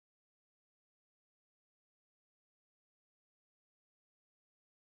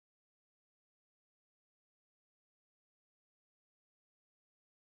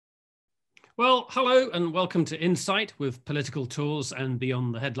Well, hello and welcome to Insight with political tools and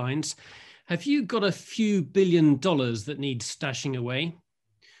beyond the headlines. Have you got a few $1 billion that need stashing away?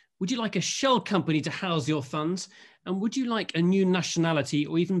 Would you like a shell company to house your funds? And would you like a new nationality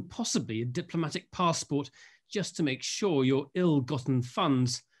or even possibly a diplomatic passport just to make sure your ill-gotten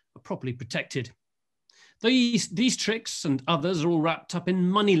funds are properly protected? These tricks and others are all wrapped up in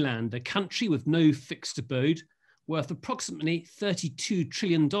Moneyland, a country with no fixed abode, worth approximately $32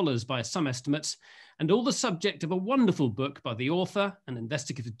 trillion by some estimates, and all the subject of a wonderful book by the author and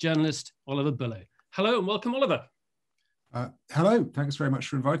investigative journalist, Oliver Bullough. Hello and welcome, Oliver. Hello, thanks very much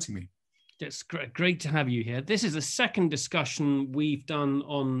for inviting me. It's great to have you here. This is the second discussion we've done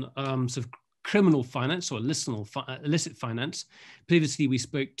on sort of criminal finance or illicit finance. Previously, we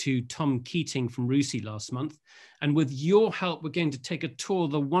spoke to Tom Keating from RUSI last month. And with your help, we're going to take a tour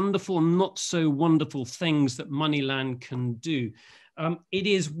of the wonderful and not so wonderful things that Moneyland can do. It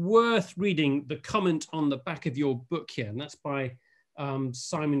is worth reading the comment on the back of your book here, and that's by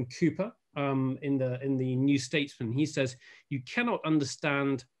Simon Cooper in the New Statesman. He says, "You cannot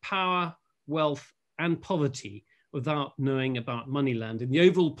understand power, wealth, and poverty without knowing about Moneyland." And the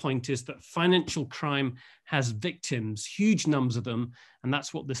overall point is that financial crime has victims, huge numbers of them, and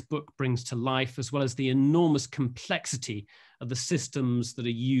that's what this book brings to life, as well as the enormous complexity of the systems that are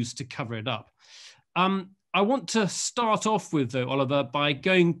used to cover it up. I want to start off with, though, Oliver, by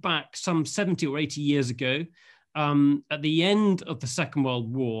going back some 70 or 80 years ago, at the end of the Second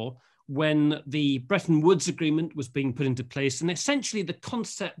World War, when the Bretton Woods Agreement was being put into place, and essentially the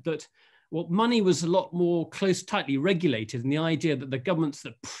concept that money was a lot more tightly regulated, and the idea that the governments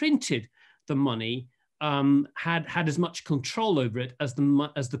that printed the money had as much control over it as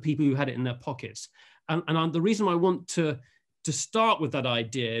the people who had it in their pockets. And the reason I want to start with that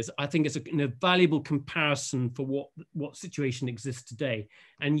idea is I think it's a valuable comparison for what situation exists today.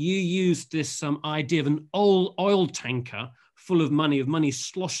 And you used this idea of an oil tanker full of money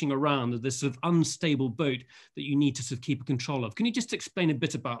sloshing around, this sort of unstable boat that you need to sort of keep control of. Can you just explain a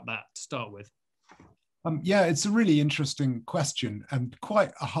bit about that to start with? Yeah, it's a really interesting question and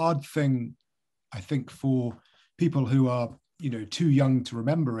quite a hard thing, I think, for people who are, too young to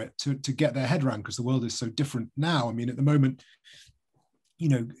remember it to get their head around, because the world is so different now. I mean, at the moment,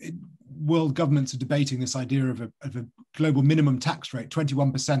 world governments are debating this idea of a global minimum tax rate,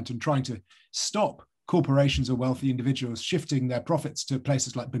 21%, and trying to stop corporations or wealthy individuals shifting their profits to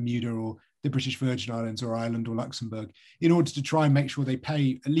places like Bermuda or the British Virgin Islands or Ireland or Luxembourg in order to try and make sure they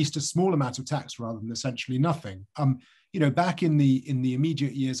pay at least a small amount of tax rather than essentially nothing. Back in the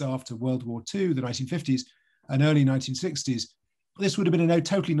immediate years after World War II, the 1950s and early 1960s, this would have been a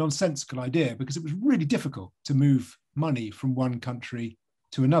totally nonsensical idea because it was really difficult to move money from one country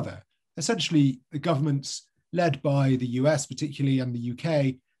to another. Essentially, the governments led by the US particularly and the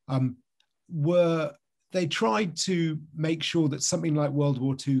UK they tried to make sure that something like World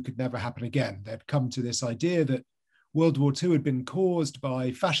War II could never happen again. They'd come to this idea that World War II had been caused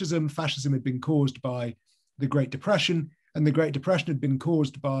by fascism. Fascism had been caused by the Great Depression, and the Great Depression had been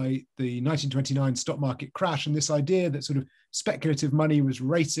caused by the 1929 stock market crash. And this idea that sort of speculative money was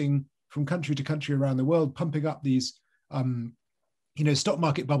racing from country to country around the world, pumping up these, stock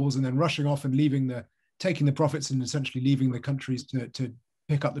market bubbles and then rushing off and taking the profits and essentially leaving the countries to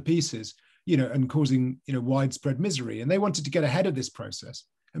pick up the pieces, and causing, widespread misery. And they wanted to get ahead of this process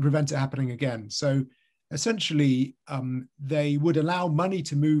and prevent it happening again. So essentially, they would allow money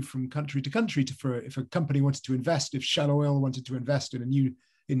to move from country to country if a company wanted to invest, if Shell Oil wanted to invest in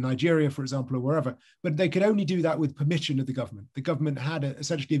Nigeria, for example, or wherever. But they could only do that with permission of the government. The government had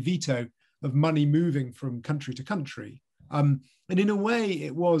essentially a veto of money moving from country to country. And in a way,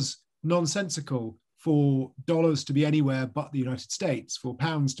 it was nonsensical for dollars to be anywhere but the United States, for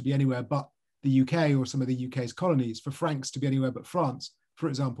pounds to be anywhere but the UK or some of the UK's colonies, for francs to be anywhere but France, for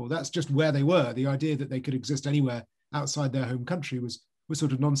example. That's just where they were. The idea that they could exist anywhere outside their home country was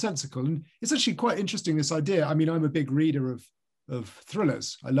sort of nonsensical. And it's actually quite interesting, this idea. I mean, I'm a big reader of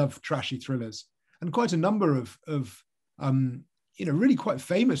thrillers. I love trashy thrillers. And quite a number of really quite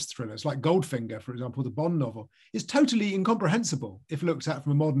famous thrillers, like Goldfinger, for example, the Bond novel, is totally incomprehensible if looked at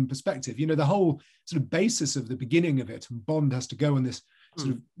from a modern perspective. The whole sort of basis of the beginning of it, and Bond has to go on this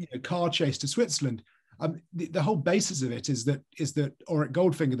sort of car chase to Switzerland. The whole basis of it is that Auric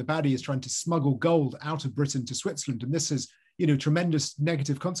Goldfinger, the baddie, is trying to smuggle gold out of Britain to Switzerland, and this has tremendous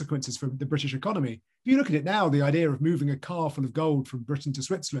negative consequences for the British economy. If you look at it now, the idea of moving a car full of gold from Britain to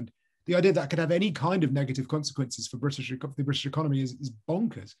Switzerland, the idea that could have any kind of negative consequences for the British economy is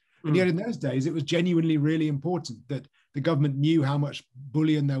bonkers. And yet in those days, it was genuinely really important that the government knew how much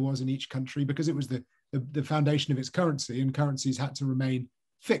bullion there was in each country, because it was the foundation of its currency, and currencies had to remain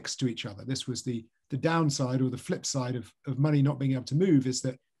fixed to each other. This was the downside, or the flip side of money not being able to move, is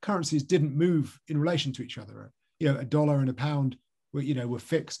that currencies didn't move in relation to each other. A dollar and a pound were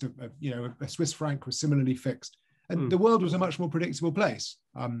fixed. A Swiss franc was similarly fixed, and the world was a much more predictable place,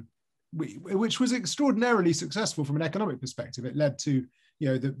 which was extraordinarily successful from an economic perspective. It led to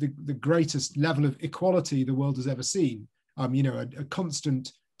the greatest level of equality the world has ever seen. A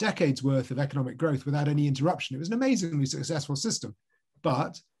constant decades worth of economic growth without any interruption. It was an amazingly successful system,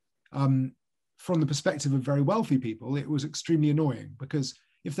 but from the perspective of very wealthy people, it was extremely annoying, because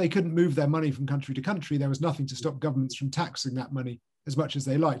if they couldn't move their money from country to country, there was nothing to stop governments from taxing that money as much as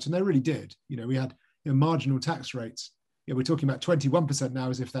they liked. And they really did. We had marginal tax rates. We're talking about 21%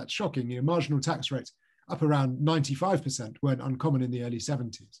 now, as if that's shocking. Marginal tax rates up around 95% weren't uncommon in the early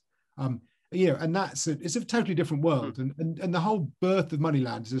 70s. And it's a totally different world. And the whole birth of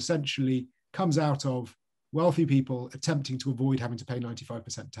Moneyland is essentially comes out of wealthy people attempting to avoid having to pay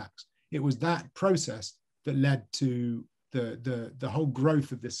 95% tax. It was that process that led to the whole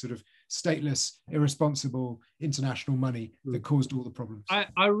growth of this sort of stateless, irresponsible international money that caused all the problems.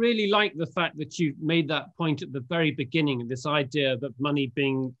 I really like the fact that you made that point at the very beginning, this idea that money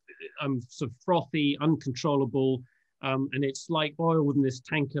being sort of frothy, uncontrollable, and it's like oil in this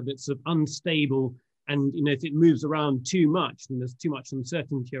tanker that's sort of unstable. And if it moves around too much and there's too much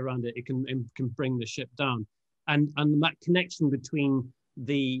uncertainty around it, it can bring the ship down. And that connection between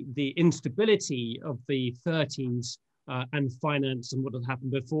the instability of the 30s and finance and what had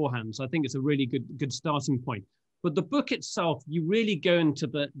happened beforehand. So I think it's a really good starting point. But the book itself, you really go into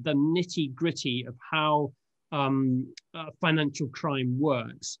the nitty gritty of how financial crime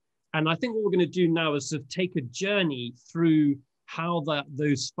works. And I think what we're going to do now is sort of take a journey through how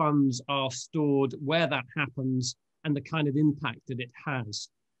those funds are stored, where that happens, and the kind of impact that it has.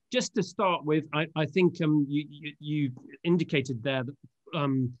 Just to start with, I think you indicated there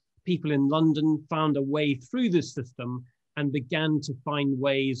that people in London found a way through this system and began to find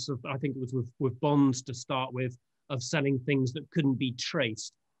ways of, I think it was with bonds to start with, of selling things that couldn't be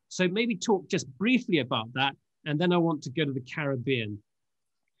traced. So maybe talk just briefly about that, and then I want to go to the Caribbean.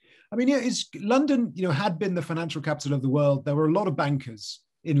 I mean, London, had been the financial capital of the world. There were a lot of bankers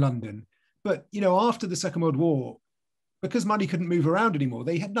in London, but after the Second World War, because money couldn't move around anymore,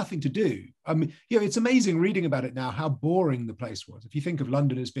 they had nothing to do. I mean, it's amazing reading about it now, how boring the place was. If you think of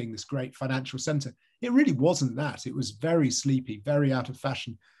London as being this great financial center, it really wasn't that. It was very sleepy, very out of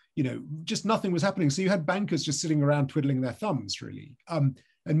fashion. Just nothing was happening. So you had bankers just sitting around twiddling their thumbs, really. And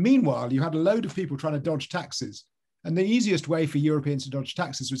meanwhile, you had a load of people trying to dodge taxes. And the easiest way for Europeans to dodge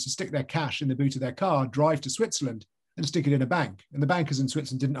taxes was to stick their cash in the boot of their car, drive to Switzerland and stick it in a bank. And the bankers in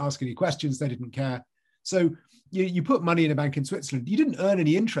Switzerland didn't ask any questions. They didn't care. So you put money in a bank in Switzerland. You didn't earn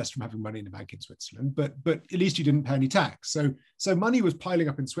any interest from having money in a bank in Switzerland, but at least you didn't pay any tax. So money was piling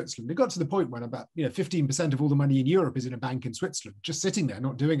up in Switzerland. It got to the point when about 15% of all the money in Europe is in a bank in Switzerland, just sitting there,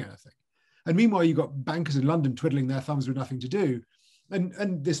 not doing anything. And meanwhile, you've got bankers in London twiddling their thumbs with nothing to do.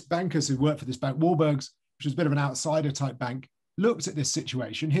 And this bankers who worked for this bank, Warburg's, which was a bit of an outsider type bank, looked at this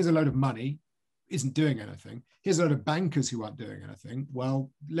situation. Here's a load of money, isn't doing anything. Here's a load of bankers who aren't doing anything. Well,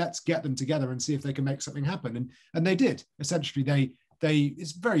 let's get them together and see if they can make something happen. And they did. Essentially, they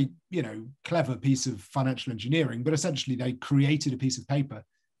it's a very clever piece of financial engineering, but essentially they created a piece of paper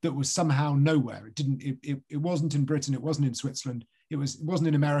that was somehow nowhere. It wasn't in Britain, it wasn't in Switzerland, it wasn't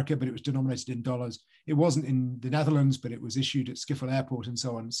in America, but it was denominated in dollars. It wasn't in the Netherlands, but it was issued at Schiphol Airport and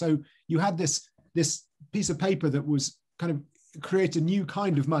so on. So you had this piece of paper that was kind of create a new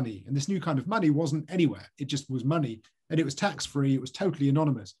kind of money. And this new kind of money wasn't anywhere. It just was money, and it was tax-free. It was totally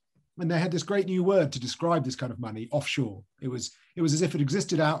anonymous. And they had this great new word to describe this kind of money: offshore. It was as if it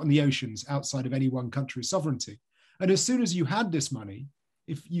existed out in the oceans outside of any one country's sovereignty. And as soon as you had this money,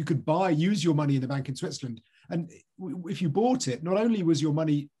 if you could use your money in the bank in Switzerland, and if you bought it, not only was your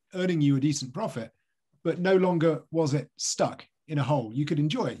money earning you a decent profit, but no longer was it stuck in a hole. You could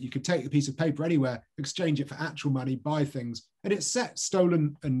enjoy it. You could take a piece of paper anywhere, exchange it for actual money, buy things, and it set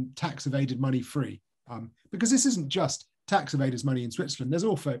stolen and tax evaded money free. Because this isn't just tax evaders' money in Switzerland. There's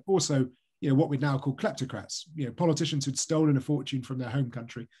also what we now call kleptocrats. Politicians who'd stolen a fortune from their home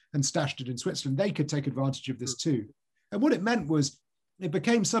country and stashed it in Switzerland. They could take advantage of this too. And what it meant was it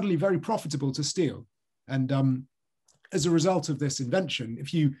became suddenly very profitable to steal. And as a result of this invention,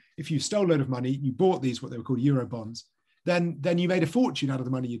 if you stole a load of money, you bought these, what they were called Euro bonds, then you made a fortune out of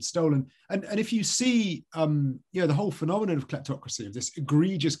the money you'd stolen. And if you see the whole phenomenon of kleptocracy, of this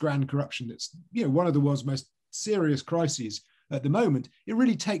egregious grand corruption that's one of the world's most serious crises at the moment, it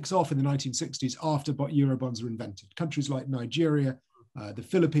really takes off in the 1960s after Euro bonds were invented. Countries like Nigeria, the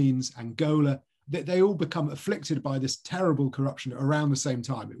Philippines, Angola, they all become afflicted by this terrible corruption around the same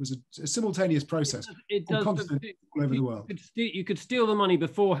time. It was a simultaneous process. It does, all over the world. You could steal the money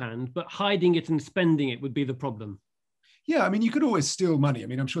beforehand, but hiding it and spending it would be the problem. Yeah, I mean, you could always steal money. I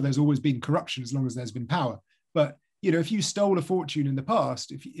mean, I'm sure there's always been corruption as long as there's been power. But if you stole a fortune in the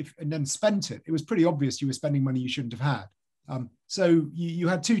past, and then spent it, it was pretty obvious you were spending money you shouldn't have had. So you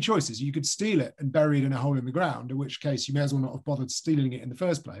had two choices. You could steal it and bury it in a hole in the ground, in which case you may as well not have bothered stealing it in the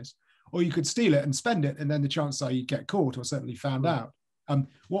first place. Or you could steal it and spend it, and then the chances are you'd get caught or certainly found out.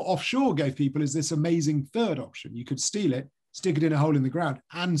 What offshore gave people is this amazing third option. You could steal it, stick it in a hole in the ground,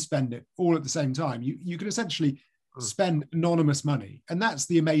 and spend it all at the same time. You could essentially spend anonymous money. And that's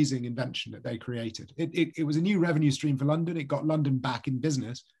the amazing invention that they created. It was a new revenue stream for London. It got London back in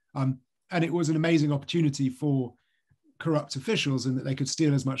business. And it was an amazing opportunity for corrupt officials, in that they could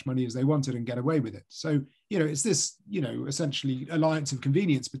steal as much money as they wanted and get away with it. So, it's this, essentially alliance of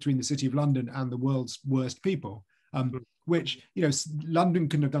convenience between the City of London and the world's worst people, which, London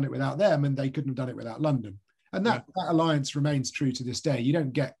couldn't have done it without them, and they couldn't have done it without London. And that alliance remains true to this day. You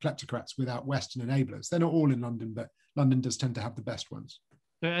don't get kleptocrats without Western enablers. They're not all in London, but London does tend to have the best ones.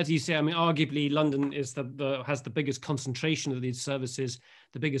 As you say, I mean, arguably London is has the biggest concentration of these services,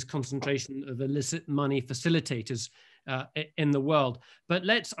 the biggest concentration of illicit money facilitators in the world. But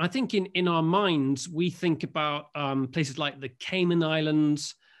I think in our minds, we think about places like the Cayman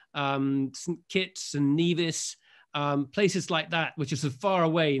Islands, St. Kitts and Nevis, places like that, which are so far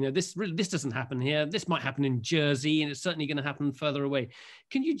away. This doesn't happen here. This might happen in Jersey, and it's certainly going to happen further away.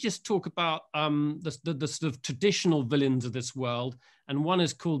 Can you just talk about the sort of traditional villains of this world? And one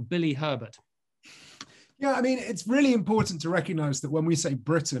is called Billy Herbert. Yeah, I mean, it's really important to recognize that when we say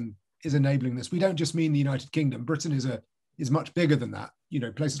Britain is enabling this, we don't just mean the United Kingdom. Britain is much bigger than that.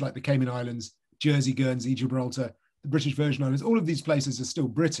 Places like the Cayman Islands, Jersey, Guernsey, Gibraltar, the British Virgin Islands, all of these places are still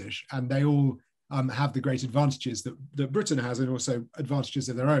British, and they all have the great advantages that Britain has, and also advantages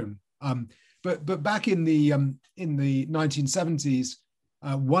of their own. But back in the 1970s,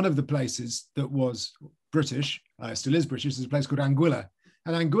 one of the places that was British, still is British, is a place called Anguilla.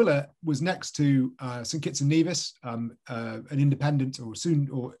 And Anguilla was next to St. Kitts and Nevis, an independent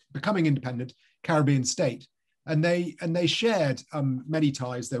or becoming independent Caribbean state. And they shared many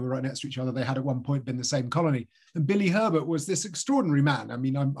ties. They were right next to each other. They had at one point been the same colony. And Billy Herbert was this extraordinary man. I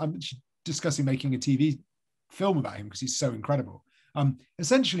mean, I'm discussing making a TV film about him because he's so incredible.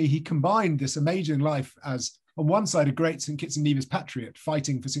 Essentially, he combined this amazing life as, on one side, a great St. Kitts and Nevis patriot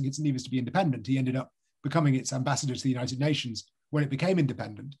fighting for St. Kitts and Nevis to be independent. He ended up becoming its ambassador to the United Nations when it became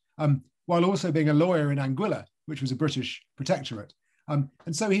independent, while also being a lawyer in Anguilla, which was a British protectorate. And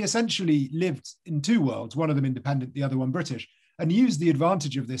so he essentially lived in two worlds, one of them independent, the other one British, and used the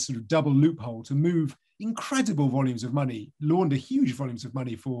advantage of this sort of double loophole to move incredible volumes of money, launder huge volumes of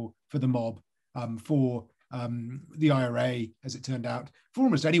money for the mob, for the IRA, as it turned out, for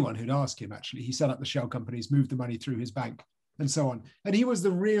almost anyone who'd ask him, actually. He set up the shell companies, moved the money through his bank, and so on. And he was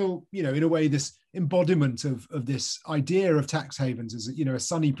the real, in a way, this embodiment of this idea of tax havens as, a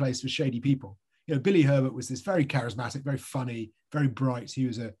sunny place for shady people. Billy Herbert was this very charismatic, very funny, very bright. He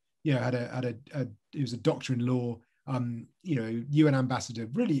was he was a doctor in law, UN ambassador,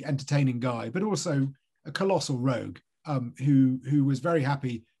 really entertaining guy, but also a colossal rogue who was very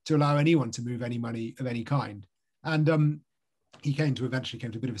happy to allow anyone to move any money of any kind. And he eventually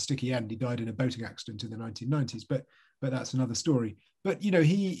came to a bit of a sticky end. He died in a boating accident in the 1990s, but that's another story. But,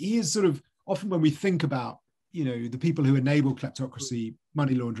 he is sort of, often when we think about, the people who enable kleptocracy,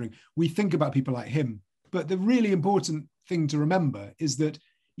 money laundering, we think about people like him. But the really important thing to remember is that,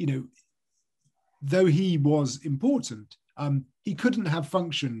 though he was important, he couldn't have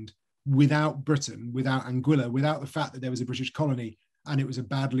functioned without Britain, without Anguilla, without the fact that there was a British colony and it was a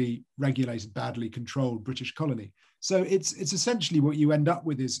badly regulated, badly controlled British colony. So it's essentially what you end up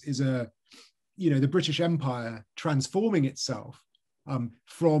with is the British Empire transforming itself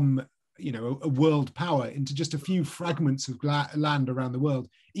from a world power into just a few fragments of land around the world,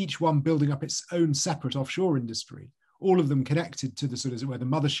 each one building up its own separate offshore industry, all of them connected to the sort of the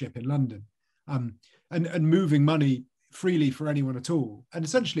mothership in London, and moving money freely for anyone at all. And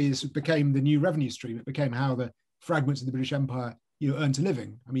essentially this became the new revenue stream. It became how the fragments of the British Empire earned a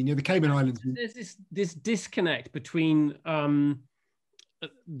living. I mean, the Cayman Islands. There's this disconnect between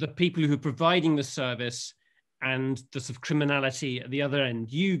the people who are providing the service and the sort of criminality at the other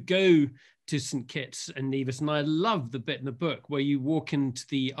end. You go to St. Kitts and Nevis, and I love the bit in the book where you walk into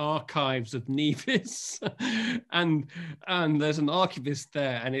the archives of Nevis and there's an archivist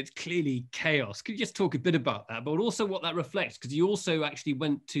there, and it's clearly chaos. Could you just talk a bit about that, but also what that reflects? Because you also actually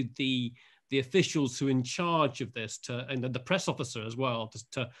went to the the officials who are in charge of this, and the press officer as well,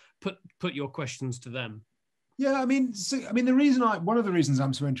 to put your questions to them. Yeah, I mean, one of the reasons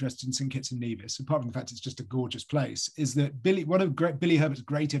I'm so interested in St. Kitts and Nevis, apart from the fact it's just a gorgeous place, is that one of Billy Herbert's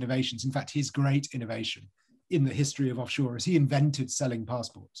great innovations, in fact, his great innovation in the history of offshore, is he invented selling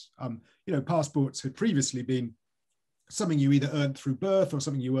passports. Passports had previously been something you either earned through birth or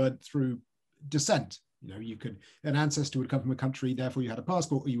something you earned through descent. An ancestor would come from a country, therefore you had a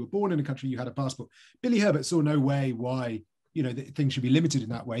passport, or you were born in a country, you had a passport. Billy Herbert saw no way why things should be limited in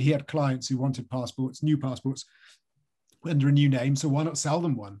that way. He had clients who wanted passports, new passports, under a new name, so why not sell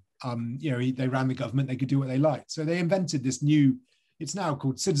them one? They ran the government, they could do what they liked. So they invented this new, it's now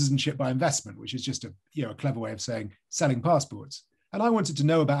called citizenship by investment, which is just a clever way of saying selling passports. And I wanted to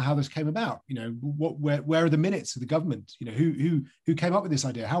know about how this came about. Where are the minutes of the government? Who came up with this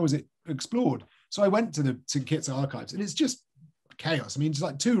idea? How was it explored? So I went to the St. Kitts archives, and it's just chaos. I mean, it's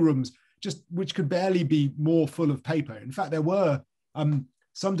like 2 rooms, which could barely be more full of paper. In fact, there were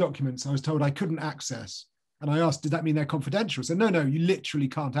some documents I was told I couldn't access. And I asked, did that mean they're confidential? So no, you literally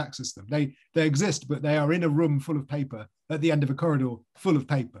can't access them. They exist, but they are in a room full of paper at the end of a corridor full of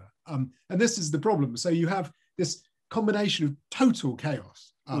paper. And this is the problem. So you have this combination of total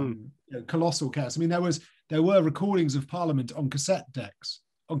chaos, colossal chaos. I mean, there were recordings of Parliament on cassette tapes,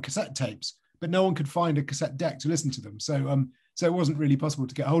 but no one could find a cassette deck to listen to them. So it wasn't really possible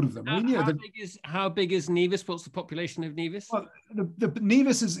to get hold of them. How big is Nevis? What's the population of Nevis? Well, the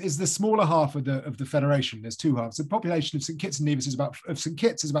Nevis is the smaller half of the federation. There's 2 halves. The population of St. Kitts and Nevis is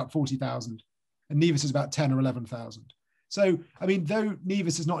about 40,000, and Nevis is about 10 or 11,000. So, I mean, though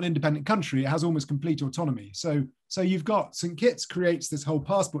Nevis is not an independent country, it has almost complete autonomy. So you've got St. Kitts creates this whole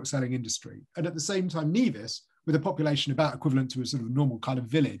passport selling industry, and at the same time, Nevis, with a population about equivalent to a sort of normal kind of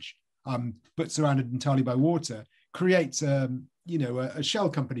village, but surrounded entirely by water, creates a shell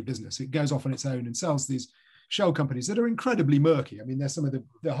company business. It goes off on its own and sells these shell companies that are incredibly murky. I mean, they're some of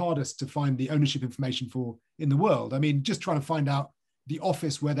the hardest to find the ownership information for in the world. I mean, just trying to find out the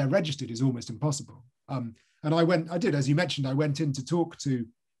office where they're registered is almost impossible. And I did, as you mentioned, I went in to talk to,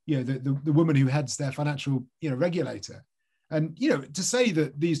 the woman who heads their financial, regulator. And, to say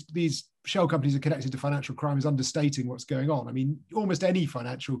that these shell companies are connected to financial crime is understating what's going on. I mean, almost any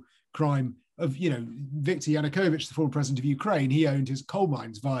financial crime of, Viktor Yanukovych, the former president of Ukraine, he owned his coal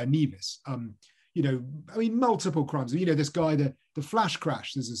mines via Nevis. Multiple crimes. This guy, the flash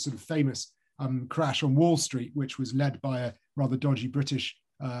crash, there's a sort of famous crash on Wall Street, which was led by a rather dodgy British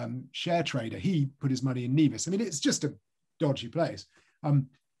share trader. He put his money in Nevis. I mean, it's just a dodgy place. And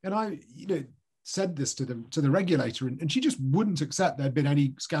I, said this to the regulator, and she just wouldn't accept there'd been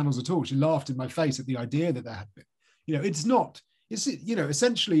any scandals at all. She laughed in my face at the idea that there had been. It's not. It's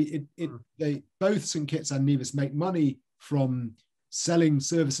essentially they both St. Kitts and Nevis make money from selling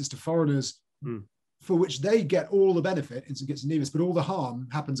services to foreigners, for which they get all the benefit in St. Kitts and Nevis, but all the harm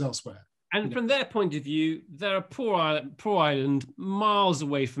happens elsewhere. And from their point of view, they're a poor island miles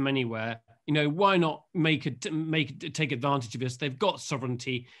away from anywhere. Why not take advantage of this? They've got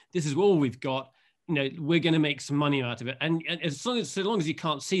sovereignty. This is all we've got. We're going to make some money out of it. And so long as you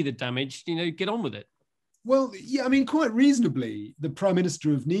can't see the damage, get on with it. Well, yeah, I mean, quite reasonably, the Prime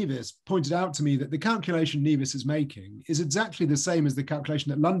Minister of Nevis pointed out to me that the calculation Nevis is making is exactly the same as the calculation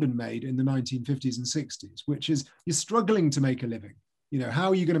that London made in the 1950s and 60s, which is you're struggling to make a living. How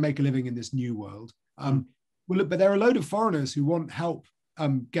are you going to make a living in this new world? Well, look, but there are a load of foreigners who want help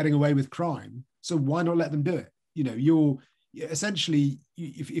getting away with crime. So why not let them do it? You're essentially,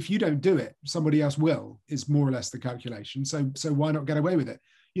 if you don't do it, somebody else will, is more or less the calculation. So why not get away with it?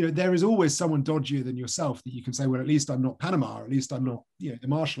 There is always someone dodgier than yourself that you can say, well, at least I'm not Panama, or at least I'm not, the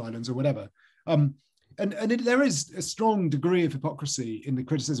Marshall Islands or whatever. There is a strong degree of hypocrisy in the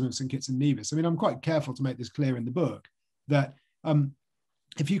criticism of St. Kitts and Nevis. I mean, I'm quite careful to make this clear in the book that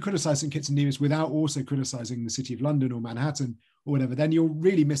if you criticize St. Kitts and Nevis without also criticizing the City of London or Manhattan or whatever, then you're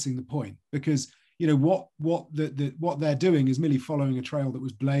really missing the point, because what they're doing is merely following a trail that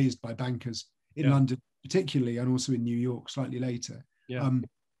was blazed by bankers in London, particularly, and also in New York slightly later. Yeah.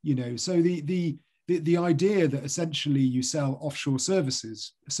 So the idea that essentially you sell offshore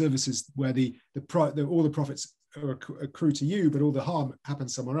services where all the profits accrue to you, but all the harm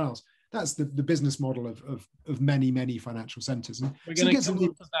happens somewhere else. That's the business model of many financial centers. And we're going to come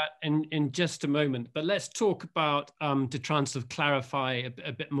on to that in just a moment, but let's talk about to try and sort of clarify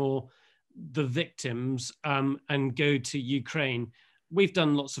a bit more the victims and go to Ukraine. We've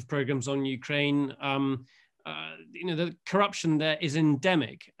done lots of programs on Ukraine. The corruption there is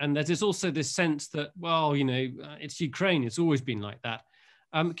endemic, and there's also this sense that, well, it's Ukraine, it's always been like that.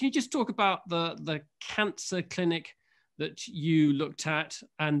 Can you just talk about the cancer clinic that you looked at,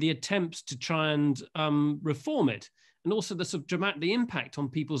 and the attempts to try and reform it, and also the sort of the impact on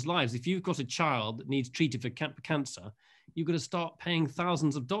people's lives. If you've got a child that needs treated for cancer, you've got to start paying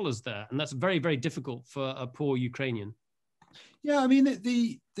thousands of dollars there, and that's very, very difficult for a poor Ukrainian. Yeah, I mean,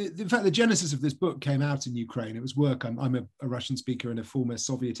 in fact, the genesis of this book came out in Ukraine. It was work. I'm a Russian speaker and a former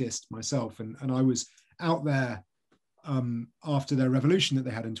Sovietist myself, and I was out there after their revolution that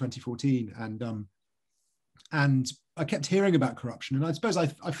they had in 2014, and I kept hearing about corruption. And I suppose I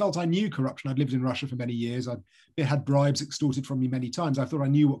felt I knew corruption. I'd lived in Russia for many years. I'd had bribes extorted from me many times. I thought I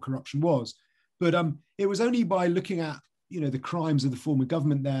knew what corruption was, but it was only by looking at the crimes of the former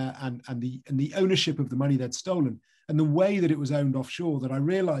government there and the ownership of the money they'd stolen, and the way that it was owned offshore, that I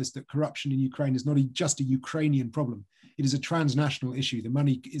realized that corruption in Ukraine is not just a Ukrainian problem. It is a transnational issue. The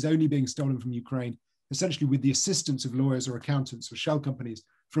money is only being stolen from Ukraine, essentially with the assistance of lawyers or accountants or shell companies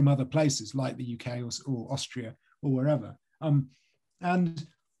from other places like the UK or Austria or wherever. And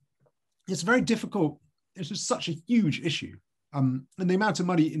it's very difficult. It's just such a huge issue. And the amount of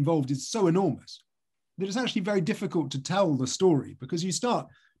money involved is so enormous that it's actually very difficult to tell the story, because you start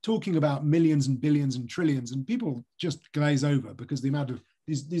talking about millions and billions and trillions, and people just glaze over because the amount of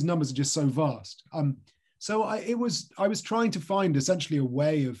these numbers are just so vast. So I was trying to find essentially a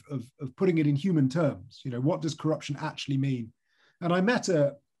way of putting it in human terms. What does corruption actually mean? And I met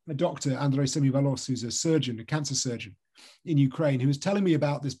a doctor, Andrei Semyvalos, who's a surgeon, a cancer surgeon in Ukraine, who was telling me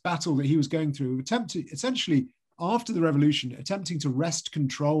about this battle that he was going through, essentially after the revolution, attempting to wrest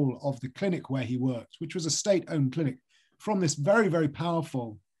control of the clinic where he worked, which was a state-owned clinic, from this very, very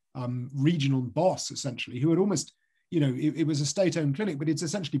powerful regional boss, essentially, who had almost, it was a state-owned clinic, but it's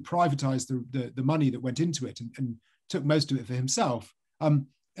essentially privatized the money that went into it and took most of it for himself. And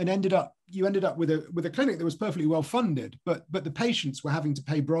you ended up with a clinic that was perfectly well funded, but the patients were having to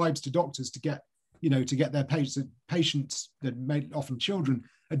pay bribes to doctors to get their patients that made often children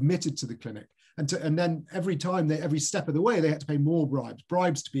admitted to the clinic. And then every step of the way, they had to pay more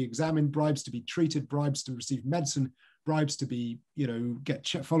bribes to be examined, bribes to be treated, bribes to receive medicine, bribes to be, get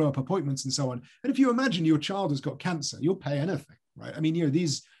follow-up appointments and so on. And if you imagine your child has got cancer, you'll pay anything, right? I mean,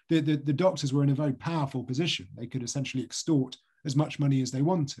 the doctors were in a very powerful position. They could essentially extort as much money as they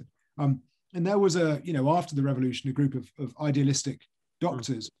wanted. And there was after the revolution, a group of idealistic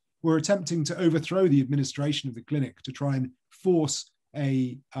doctors were attempting to overthrow the administration of the clinic to try and force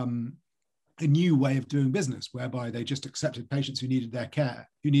a new way of doing business, whereby they just accepted patients who needed care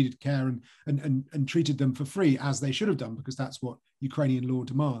and treated them for free, as they should have done, because that's what Ukrainian law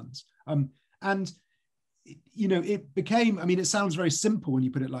demands. It became, it sounds very simple when you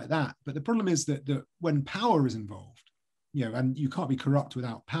put it like that, but the problem is that when power is involved, and you can't be corrupt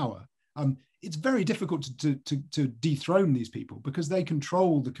without power, it's very difficult to dethrone these people, because they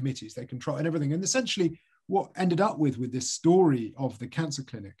control the committees, they control and everything. And essentially what ended up with this story of the cancer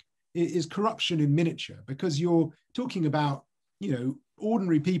clinic is corruption in miniature, because you're talking about,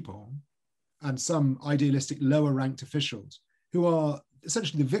 ordinary people and some idealistic lower ranked officials who are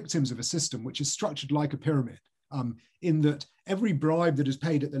essentially the victims of a system which is structured like a pyramid, in that every bribe that is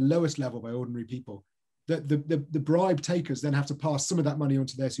paid at the lowest level by ordinary people, the bribe takers then have to pass some of that money on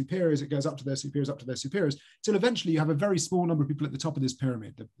to their superiors. It goes up to their superiors, up to their superiors, till eventually you have a very small number of people at the top of this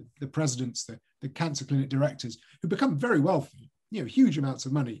pyramid, the presidents, the cancer clinic directors, who become very wealthy, huge amounts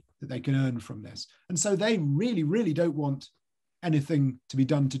of money that they can earn from this. And so they really, really don't want anything to be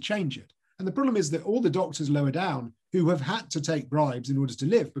done to change it. And the problem is that all the doctors lower down, who have had to take bribes in order to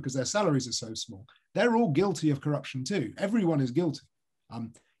live because their salaries are so small, they're all guilty of corruption too. Everyone is guilty. A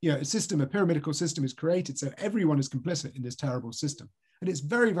pyramidical system is created, so everyone is complicit in this terrible system. And it's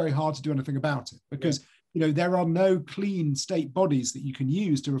very, very hard to do anything about it, because there are no clean state bodies that you can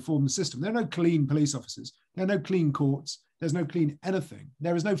use to reform the system. There are no clean police officers. There are no clean courts. There's no clean anything.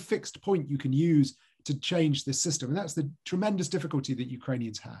 There is no fixed point you can use to change this system. And that's the tremendous difficulty that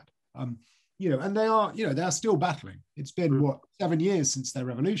Ukrainians had. And they are still battling. It's been 7 years since their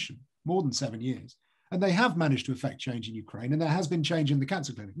revolution, more than 7 years. And they have managed to effect change in Ukraine. And there has been change in the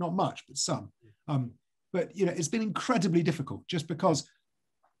cancer clinic, not much, but some. But it's been incredibly difficult, just because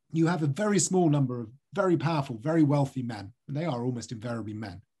you have a very small number of very powerful, very wealthy men, and they are almost invariably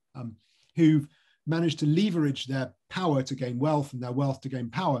men, who've managed to leverage their power to gain wealth and their wealth to gain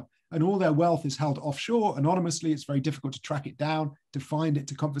power. And all their wealth is held offshore anonymously. It's very difficult to track it down, to find it,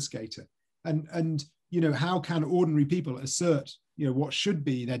 to confiscate it. And how can ordinary people assert what should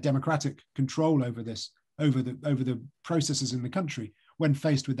be their democratic control over this, over the processes in the country, when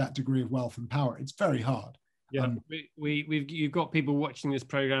faced with that degree of wealth and power? It's very hard. Yeah, you've got people watching this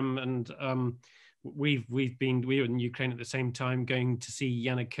program, and we were in Ukraine at the same time, going to see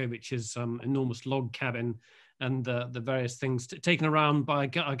Yanukovych's enormous log cabin, and the various things taken around by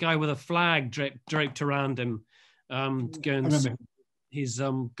a guy with a flag draped around him, to go and see his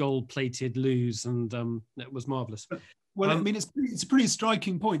gold-plated loos, and it was marvelous. Well, I mean, it's a pretty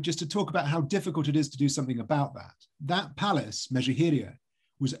striking point just to talk about how difficult it is to do something about that. That palace, Mejihiria,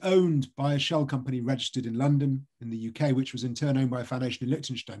 was owned by a shell company registered in London, in the UK, which was in turn owned by a foundation in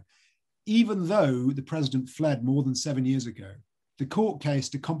Liechtenstein. Even though the president fled more than 7 years ago, the court case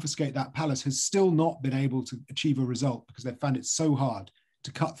to confiscate that palace has still not been able to achieve a result because they've found it so hard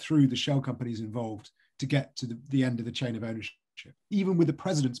to cut through the shell companies involved to get to the end of the chain of ownership, even with the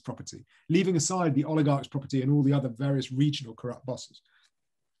president's property, leaving aside the oligarch's property and all the other various regional corrupt bosses.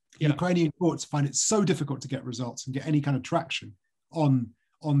 Yeah. Ukrainian courts find it so difficult to get results and get any kind of traction on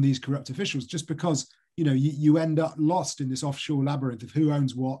these corrupt officials, just because you end up lost in this offshore labyrinth of who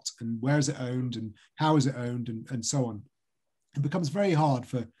owns what and where is it owned and how is it owned and so on. It becomes very hard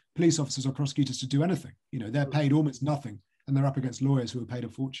for police officers or prosecutors to do anything. They're paid almost nothing, and they're up against lawyers who are paid a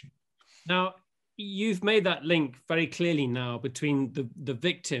fortune. Now, you've made that link very clearly now between the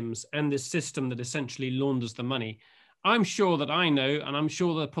victims and this system that essentially launders the money. I'm sure that I know, and I'm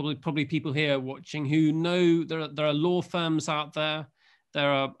sure there are probably people here watching who know there are law firms out there. There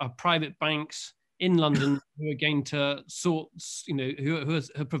are private banks in London who are going to sort, who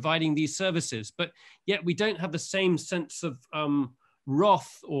are providing these services, but yet we don't have the same sense of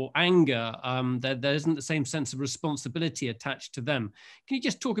wrath or anger. There isn't the same sense of responsibility attached to them. Can you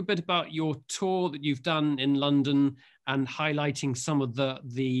just talk a bit about your tour that you've done in London and highlighting some of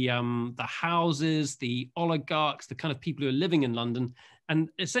the houses, the oligarchs, the kind of people who are living in London, and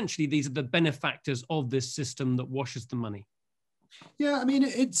essentially these are the benefactors of this system that washes the money? Yeah, I mean,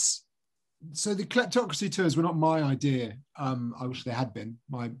 so the kleptocracy tours were not my idea. I wish they had been.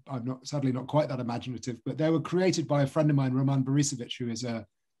 I'm sadly not quite that imaginative, but they were created by a friend of mine, Roman Borisovich, who is a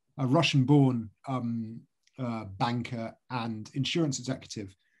Russian-born banker and insurance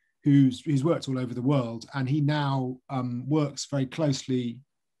executive who's worked all over the world. And he now works very closely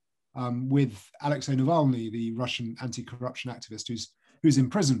with Alexei Navalny, the Russian anti-corruption activist who's in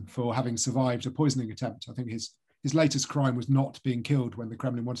prison for having survived a poisoning attempt. I think his latest crime was not being killed when the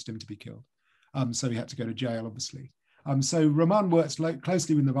Kremlin wanted him to be killed. So he had to go to jail, obviously. So Roman works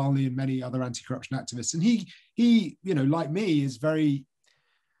closely with Navalny and many other anti-corruption activists. And he, like me, is very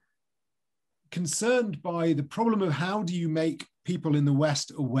concerned by the problem of how do you make people in the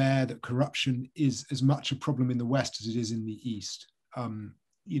West aware that corruption is as much a problem in the West as it is in the East.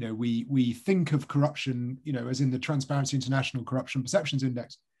 We think of corruption, as in the Transparency International Corruption Perceptions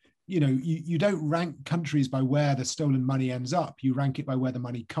Index. You don't rank countries by where the stolen money ends up. You rank it by where the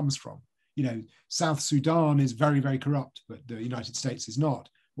money comes from. South Sudan is very, very corrupt, but the United States is not.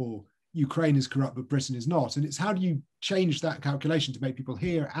 Or Ukraine is corrupt, but Britain is not. And it's how do you change that calculation to make people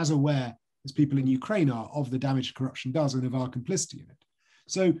here as aware as people in Ukraine are of the damage corruption does and of our complicity in it.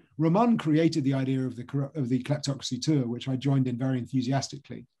 So Roman created the idea of the kleptocracy tour, which I joined in very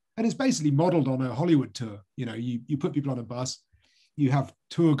enthusiastically. And it's basically modeled on a Hollywood tour. You put people on a bus, you have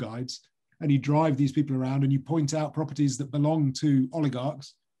tour guides, and you drive these people around and you point out properties that belong to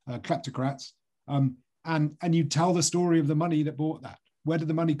oligarchs, kleptocrats, and you tell the story of the money that bought that. Where did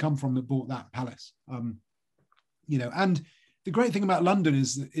the money come from that bought that palace? And the great thing about London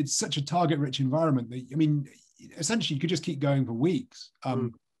is that it's such a target-rich environment that, essentially you could just keep going for weeks.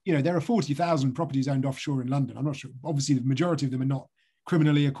 There are 40,000 properties owned offshore in London. I'm not sure, obviously the majority of them are not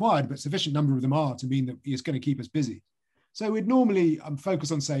criminally acquired, but sufficient number of them are to mean that it's going to keep us busy. So we'd normally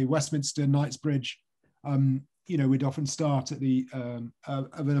focus on, say, Westminster, Knightsbridge. We'd often start at the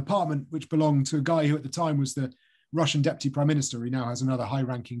of an apartment which belonged to a guy who at the time was the Russian deputy prime minister. He now has another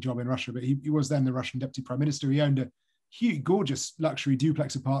high-ranking job in Russia, but he was then the Russian deputy prime minister. He owned a huge, gorgeous luxury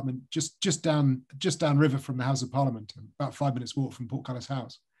duplex apartment just down river from the House of Parliament, about 5 minutes walk from Portcullis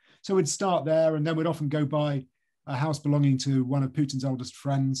House. So we'd start there, and then we'd often go by a house belonging to one of Putin's oldest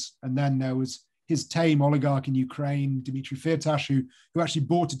friends, and then there was his tame oligarch in Ukraine, Dmitry Firtash, who actually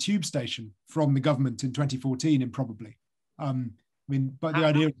bought a tube station from the government in 2014, improbably. But the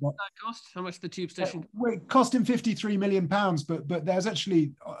idea of what that cost? How much the tube station? Well, it cost him £53 million, but there's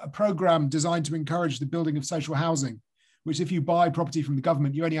actually a program designed to encourage the building of social housing, which if you buy property from the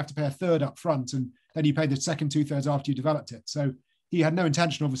government, you only have to pay a third up front, and then you pay the second 2/3 after you developed it. So he had no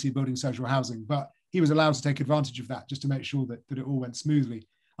intention, obviously, of building social housing, but he was allowed to take advantage of that just to make sure that it all went smoothly.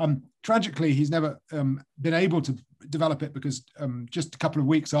 Tragically, he's never been able to develop it because just a couple of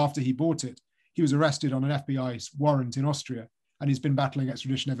weeks after he bought it, he was arrested on an FBI warrant in Austria, and he's been battling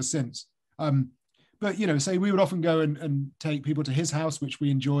extradition ever since. But so we would often go and take people to his house, which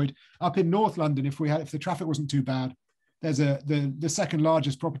we enjoyed. Up in North London, if the traffic wasn't too bad, there's the second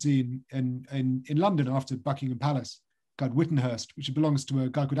largest property in London after Buckingham Palace, called Wittenhurst, which belongs to a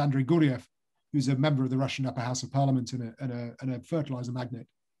guy called Andrei Guriev, who's a member of the Russian Upper House of Parliament and a fertilizer magnate.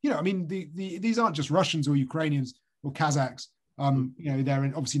 I mean, these aren't just Russians or Ukrainians or Kazakhs.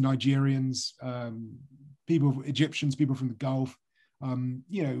 They're obviously Nigerians, Egyptians, people from the Gulf.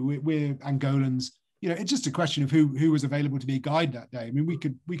 We're Angolans. It's just a question of who was available to be a guide that day. I mean, we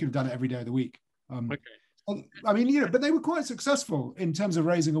could have done it every day of the week. Okay. I mean, but they were quite successful in terms of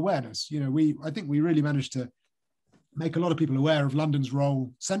raising awareness. I think we really managed to make a lot of people aware of London's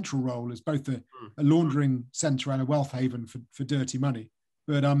central role as both a laundering centre and a wealth haven for dirty money.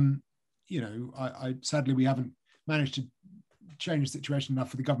 But I sadly we haven't managed to change the situation enough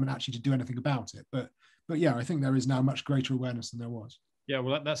for the government actually to do anything about it. But yeah, I think there is now much greater awareness than there was. Yeah,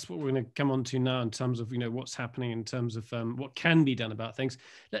 well, that's what we're going to come on to now in terms of what's happening in terms of what can be done about things.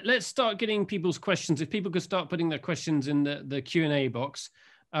 Let's start getting people's questions. If people could start putting their questions in the Q&A box.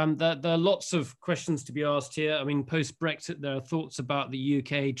 There are lots of questions to be asked here. I mean, post-Brexit, there are thoughts about the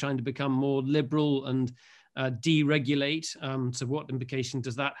UK trying to become more liberal and deregulate. So what implication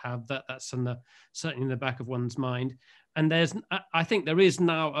does that have? That's certainly in the back of one's mind. And I think there is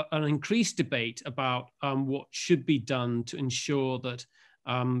now an increased debate about what should be done to ensure that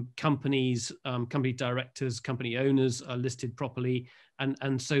companies, company directors, company owners are listed properly,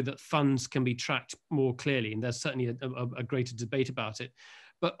 and so that funds can be tracked more clearly. And there's certainly a greater debate about it.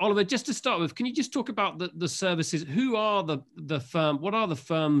 But Oliver, just to start with, can you just talk about the services? Who are the firm? What are the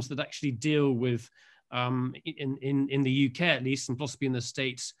firms that actually deal with in the UK at least, and possibly in the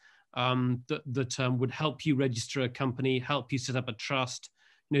States, that would help you register a company, help you set up a trust?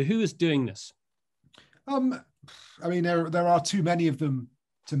 Who is doing this? I mean, there are too many of them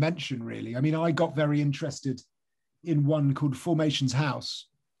to mention, really. I mean, I got very interested in one called Formations House,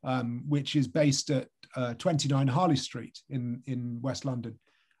 which is based at 29 Harley Street in West London,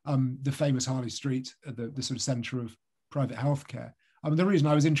 the famous Harley Street, the sort of centre of private healthcare. The reason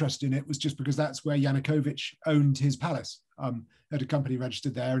I was interested in it was just because that's where Yanukovych owned his palace. Had a company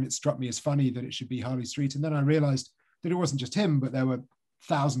registered there, and it struck me as funny that it should be Harley Street. And then I realised that it wasn't just him, but there were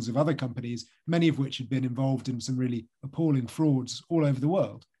thousands of other companies, many of which had been involved in some really appalling frauds all over the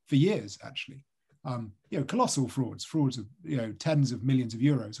world for years, actually. Colossal frauds of tens of millions of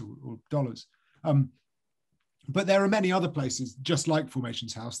euros or dollars. But there are many other places just like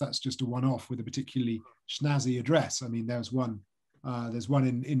Formations House. That's just a one-off with a particularly snazzy address. I mean, there's one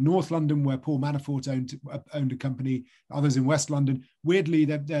in North London where Paul Manafort owned a company. Others in West London. Weirdly,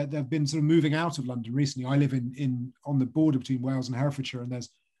 they've been sort of moving out of London recently. I live on the border between Wales and Herefordshire, and there's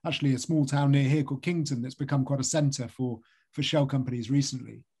actually a small town near here called Kington that's become quite a centre for shell companies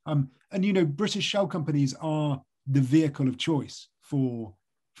recently. British shell companies are the vehicle of choice for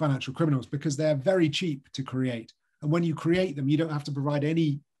financial criminals because they're very cheap to create. And when you create them, you don't have to provide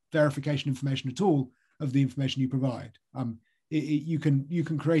any verification information at all of the information you provide. You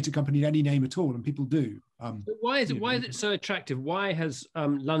can create a company in any name at all, and people do. Why is it so attractive? Why has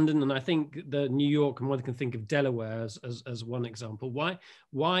London, and I think the New York, and one can think of Delaware as one example.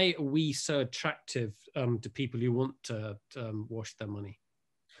 Why are we so attractive to people who want to wash their money?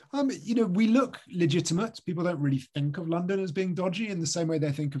 We look legitimate. People don't really think of London as being dodgy in the same way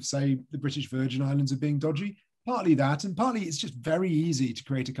they think of, say, the British Virgin Islands as being dodgy. Partly that, and partly it's just very easy to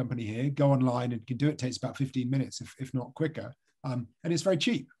create a company here. Go online and you can do it. It takes about 15 minutes, if not quicker. And it's very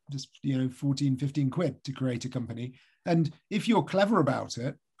cheap, just 14, 15 quid to create a company. And if you're clever about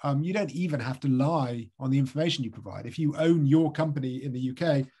it, you don't even have to lie on the information you provide. If you own your company in the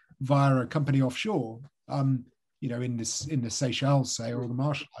UK via a company offshore, in the Seychelles, say, or the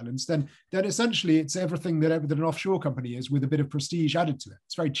Marshall Islands, then essentially it's everything that an offshore company is, with a bit of prestige added to it.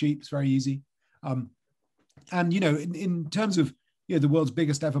 It's very cheap, it's very easy. And in terms of the world's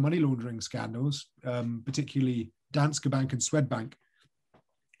biggest ever money laundering scandals, particularly Danske Bank and Swedbank,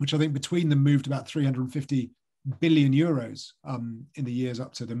 which I think between them moved about 350 billion euros in the years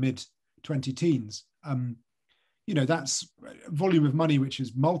up to the mid 2010s. That's a volume of money which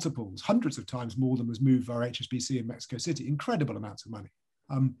is multiples, hundreds of times more than was moved via HSBC in Mexico City. Incredible amounts of money.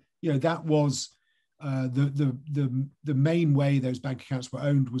 That was the main way those bank accounts were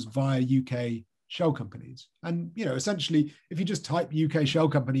owned was via UK shell companies. And essentially, if you just type UK shell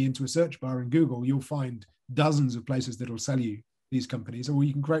company into a search bar in Google, you'll find dozens of places that will sell you these companies, or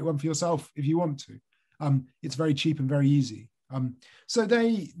you can create one for yourself if you want to. It's very cheap and very easy. So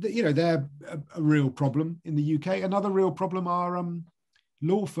they're a real problem in the UK. Another real problem are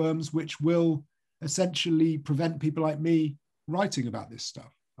law firms, which will essentially prevent people like me writing about this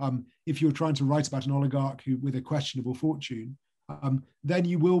stuff. If you're trying to write about an oligarch with a questionable fortune, then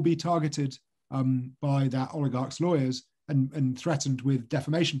you will be targeted by that oligarch's lawyers and threatened with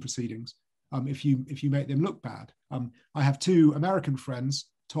defamation proceedings if you make them look bad. I have two American friends,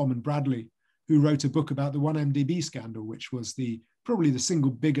 Tom and Bradley, who wrote a book about the 1MDB scandal, which was probably the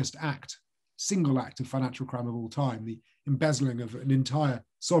single biggest single act of financial crime of all time, the embezzling of an entire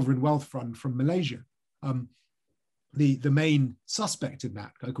sovereign wealth fund from Malaysia. The main suspect in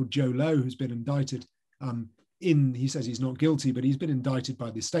that, a guy called Joe Low, who's been indicted he says he's not guilty, but he's been indicted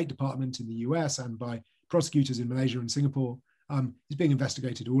by the State Department in the US and by prosecutors in Malaysia and Singapore. He's being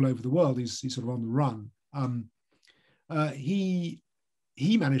investigated all over the world. He's sort of on the run. He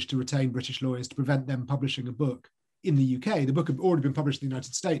managed to retain British lawyers to prevent them publishing a book in the UK. The book had already been published in the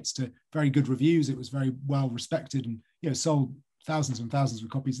United States to very good reviews. It was very well respected and sold thousands and thousands of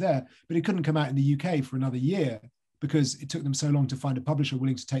copies there, but it couldn't come out in the UK for another year because it took them so long to find a publisher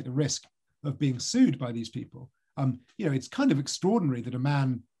willing to take the risk of being sued by these people. It's kind of extraordinary that a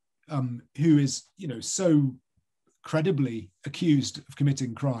man who is, so credibly accused of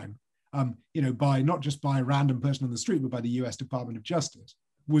committing crime, by not just by a random person on the street, but by the US Department of Justice,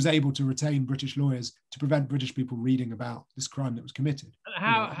 was able to retain British lawyers to prevent British people reading about this crime that was committed.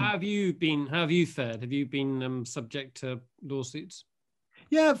 How have you fared? Have you been subject to lawsuits?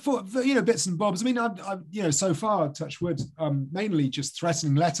 Yeah, for bits and bobs. I mean, I've so far, touch wood, mainly just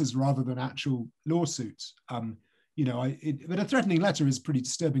threatening letters rather than actual lawsuits. But a threatening letter is a pretty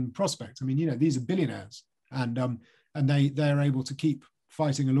disturbing prospect. I mean, these are billionaires, and they're able to keep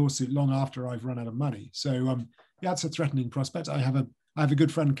fighting a lawsuit long after I've run out of money. So that's a threatening prospect. I have a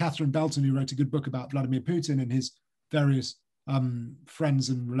good friend, Catherine Belton, who wrote a good book about Vladimir Putin and his various friends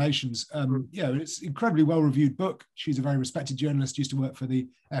and relations. It's an incredibly well-reviewed book. She's a very respected journalist, used to work for the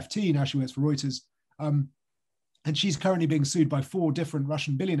FT, now she works for Reuters. And she's currently being sued by 4 different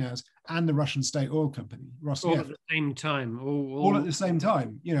Russian billionaires and the Russian state oil company, Rosneft. All at the same time. All at the same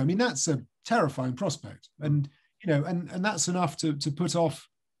time. That's a terrifying prospect. And, and that's enough to put off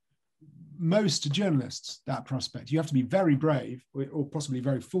most journalists, that prospect. You have to be very brave or possibly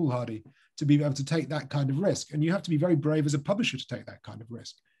very foolhardy to be able to take that kind of risk. And you have to be very brave as a publisher to take that kind of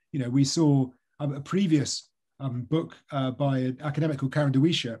risk. We saw a previous book by an academic called Karen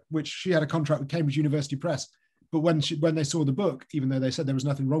DeWeesha, which she had a contract with Cambridge University Press. But when they saw the book, even though they said there was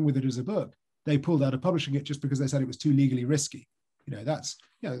nothing wrong with it as a book, they pulled out of publishing it just because they said it was too legally risky. It's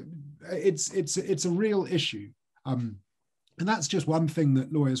a real issue. And that's just one thing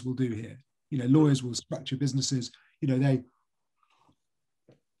that lawyers will do here. Lawyers will structure businesses. We've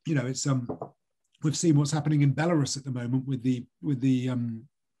seen what's happening in Belarus at the moment with the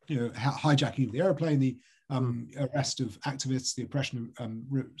hijacking of the airplane, the arrest of activists, the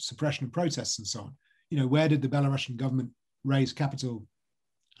suppression of protests, and so on. Where did the Belarusian government raise capital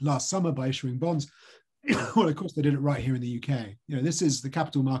last summer by issuing bonds? Well, of course, they did it right here in the UK. This is the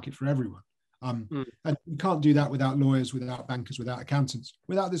capital market for everyone. And you can't do that without lawyers, without bankers, without accountants,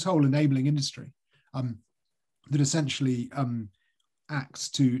 without this whole enabling industry that essentially acts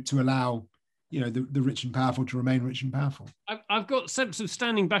to allow the rich and powerful to remain rich and powerful. I've got sort of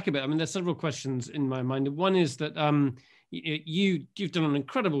standing back a bit. I mean, there's several questions in my mind. One is that you've done an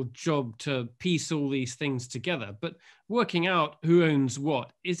incredible job to piece all these things together, but working out who owns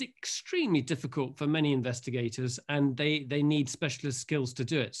what is extremely difficult for many investigators, and they need specialist skills to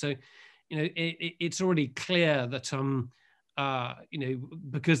do it. So, it's already clear that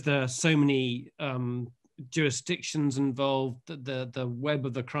because there are so many jurisdictions involved, the web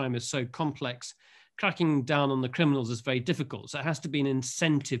of the crime is so complex, cracking down on the criminals is very difficult. So it has to be an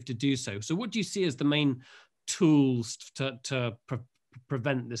incentive to do so. So what do you see as the main tools to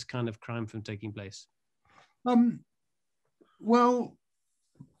prevent this kind of crime from taking place? Well,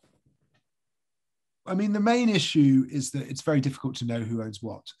 I mean, the main issue is that it's very difficult to know who owns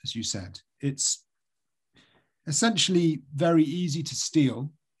what, as you said. It's essentially very easy to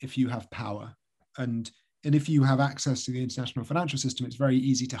steal if you have power. And if you have access to the international financial system, it's very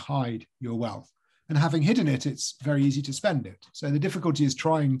easy to hide your wealth. And having hidden it, it's very easy to spend it. So the difficulty is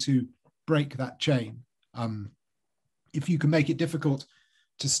trying to break that chain. If you can make it difficult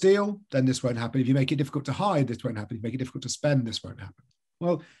to steal, then this won't happen. If you make it difficult to hide, this won't happen. If you make it difficult to spend, this won't happen.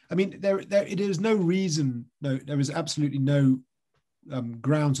 Well, I mean, there is no reason, there is absolutely no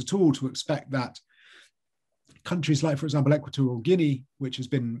grounds at all to expect that countries like, for example, Equatorial Guinea, which has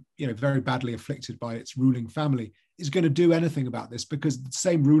been very badly afflicted by its ruling family, is going to do anything about this, because the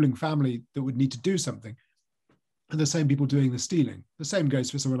same ruling family that would need to do something are the same people doing the stealing. The same goes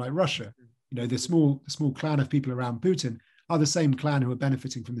for someone like Russia. The small clan of people around Putin are the same clan who are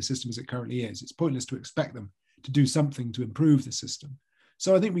benefiting from the system as it currently is. It's pointless to expect them to do something to improve the system.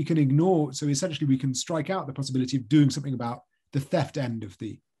 So I think we can essentially we can strike out the possibility of doing something about the theft end of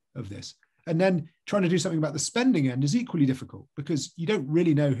this. And then trying to do something about the spending end is equally difficult because you don't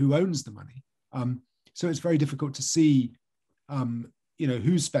really know who owns the money. So it's very difficult to see,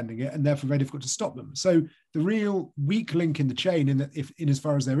 who's spending it, and therefore very difficult to stop them. So the real weak link in the chain, in as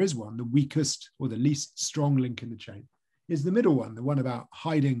far as there is one, the weakest or the least strong link in the chain, is the middle one, the one about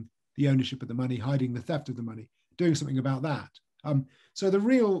hiding the ownership of the money, hiding the theft of the money, doing something about that. So the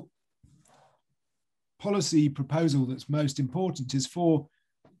real policy proposal that's most important is for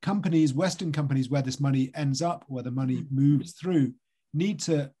companies, Western companies, where this money ends up, where the money moves through, need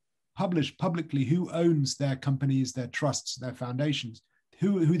to publish publicly who owns their companies, their trusts, their foundations,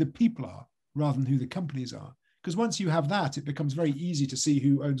 who the people are, rather than who the companies are. Because once you have that, it becomes very easy to see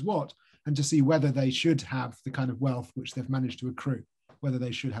who owns what and to see whether they should have the kind of wealth which they've managed to accrue, whether they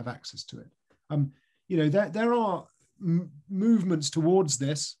should have access to it. There are movements towards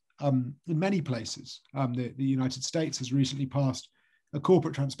this in many places. The United States has recently passed a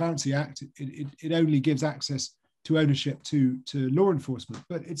Corporate Transparency Act. It only gives access to ownership to law enforcement,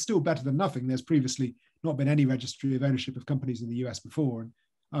 but it's still better than nothing. There's previously not been any registry of ownership of companies in the US before.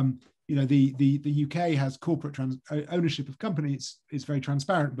 And the UK has corporate ownership of companies. It's very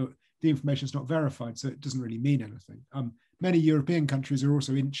transparent, but the information is not verified, so it doesn't really mean anything. Many European countries are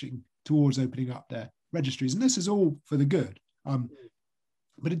also inching towards opening up their registries, and this is all for the good.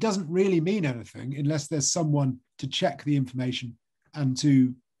 But it doesn't really mean anything unless there's someone to check the information and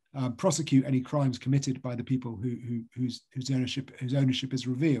to prosecute any crimes committed by the people whose ownership is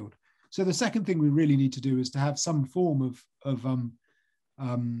revealed. So the second thing we really need to do is to have some form of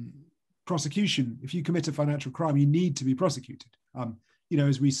prosecution. If you commit a financial crime, you need to be prosecuted.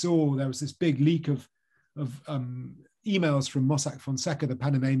 As we saw, there was this big leak of emails from Mossack Fonseca, the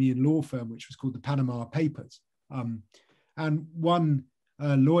Panamanian law firm, which was called the Panama Papers. And one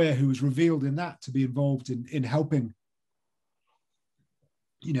lawyer who was revealed in that to be involved in helping,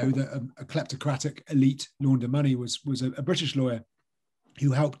 a kleptocratic elite launder money was a British lawyer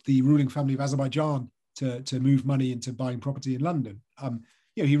who helped the ruling family of Azerbaijan to move money into buying property in London.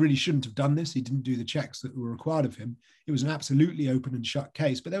 He really shouldn't have done this. He didn't do the checks that were required of him. It was an absolutely open and shut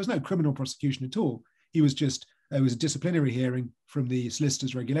case, but there was no criminal prosecution at all. There was a disciplinary hearing from the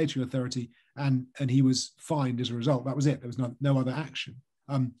Solicitors Regulatory Authority, and he was fined as a result. That was it. There was no other action.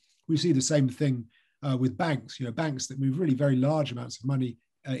 We see the same thing with banks. Banks that move really very large amounts of money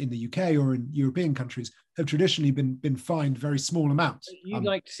in the UK or in European countries have traditionally been fined very small amounts. You'd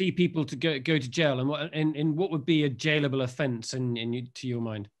like to see people to go to jail, and what would be a jailable offence to your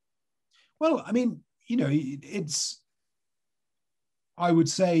mind? Well, I mean, it's, I would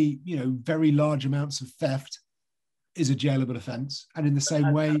say, very large amounts of theft is a jailable offence, and in the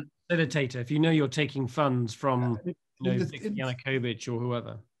same way, facilitator, if you're taking funds from Yanukovych or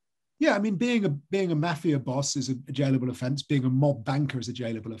whoever. Yeah, I mean, being a mafia boss is a jailable offence. Being a mob banker is a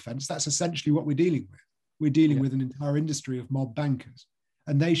jailable offence. That's essentially what we're dealing with. We're dealing with an entire industry of mob bankers,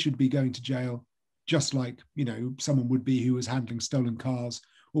 and they should be going to jail, just like someone would be who was handling stolen cars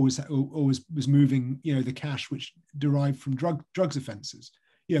or was moving the cash which derived from drugs offences.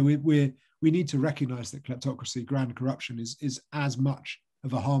 We need to recognise that kleptocracy, grand corruption, is as much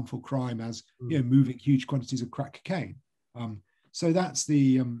of a harmful crime as moving huge quantities of crack cocaine. So that's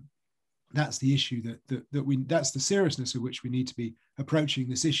the issue that's the seriousness of which we need to be approaching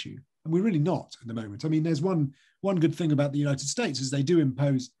this issue, and we're really not at the moment. I mean, there's one good thing about the United States is they do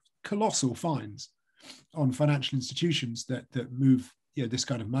impose colossal fines on financial institutions that move this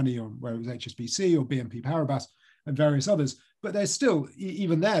kind of money, on where it was HSBC or BNP Paribas and various others. But they're still,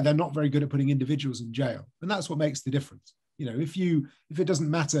 even there, they're not very good at putting individuals in jail, and that's what makes the difference. If it doesn't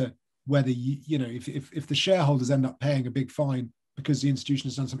matter whether if the shareholders end up paying a big fine because the institution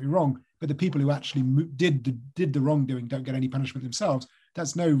has done something wrong, but the people who actually did the wrongdoing don't get any punishment themselves,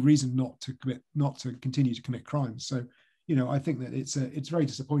 that's no reason not to continue to commit crimes. So, I think that it's very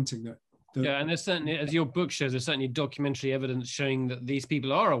disappointing that. And there's certainly, as your book shows, there's certainly documentary evidence showing that these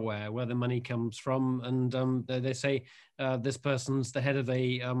people are aware where the money comes from, and they say this person's the head of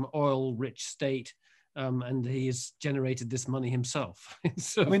a oil-rich state, and he has generated this money himself.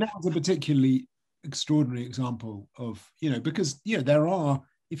 So, I mean, that was a particularly extraordinary example of, because there are,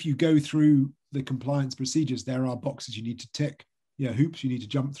 if you go through the compliance procedures, there are boxes you need to tick, hoops you need to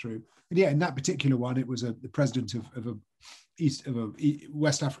jump through. And in that particular one, it was the president of a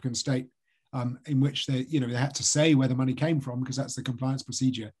West African state, in which they had to say where the money came from, because that's the compliance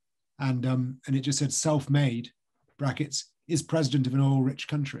procedure, and it just said self-made brackets is president of an oil-rich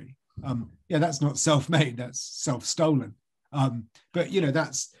country. That's not self-made, that's self-stolen. But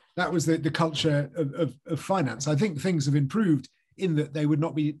that was the culture of finance. I think things have improved in that they would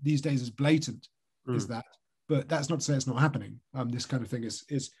not be these days as blatant as that, but that's not to say it's not happening. This kind of thing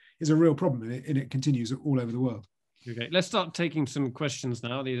is is a real problem, and it continues all over the world. Okay, let's start taking some questions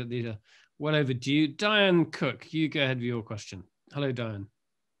now. These are well overdue. Diane Cook, you go ahead with your question. Hello, Diane.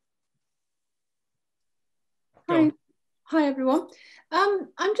 Hi, everyone.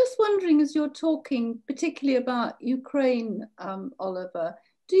 I'm just wondering, as you're talking particularly about Ukraine, Oliver,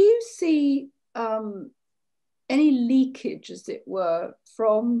 do you see any leakage, as it were,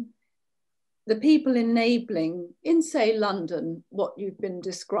 from the people enabling, in, say, London, what you've been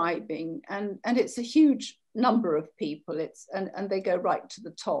describing? And it's a huge number of people, and they go right to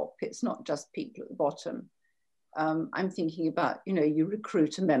the top. It's not just people at the bottom. I'm thinking about, you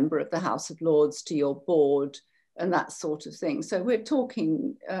recruit a member of the House of Lords to your board and that sort of thing. So we're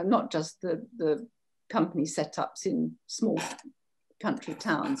talking not just the company setups in small country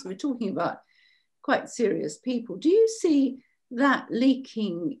towns. We're talking about quite serious people. Do you see that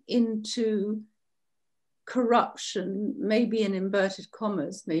leaking into corruption, maybe in inverted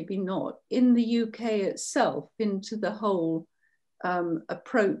commas, maybe not, in the UK itself, into the whole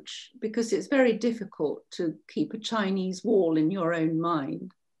approach? Because it's very difficult to keep a Chinese wall in your own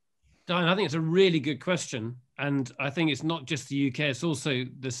mind. Diane, I think it's a really good question. And I think it's not just the UK, it's also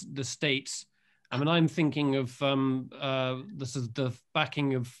the States. I mean, I'm thinking of the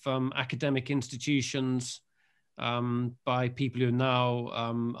backing of academic institutions by people who are now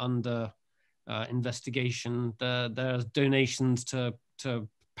under investigation. There's donations to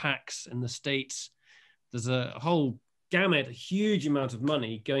PACs in the States. There's a whole gamut, a huge amount of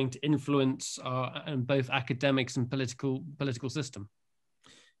money going to influence both academics and political system.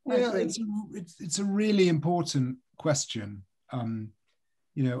 Yeah, it's a really important question.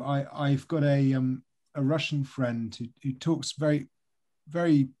 I've got a Russian friend who talks very,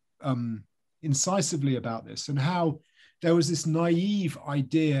 very incisively about this, and how there was this naive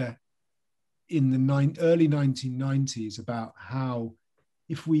idea in the early 1990s about how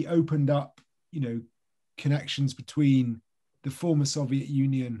if we opened up, connections between the former Soviet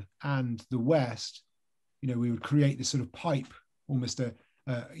Union and the West, we would create this sort of pipe, almost a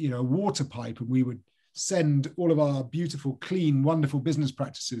water pipe, and we would send all of our beautiful, clean, wonderful business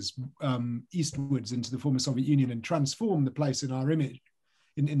practices eastwards into the former Soviet Union and transform the place in our image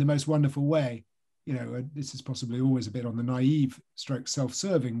in the most wonderful way. This is possibly always a bit on the naive stroke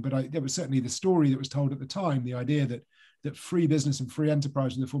self-serving, but there was certainly the story that was told at the time, the idea that free business and free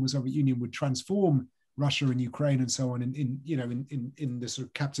enterprise in the former Soviet Union would transform Russia and Ukraine and so on in this sort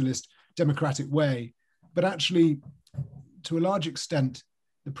of capitalist democratic way. But actually, to a large extent,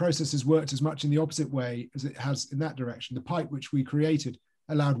 the process has worked as much in the opposite way as it has in that direction. The pipe which we created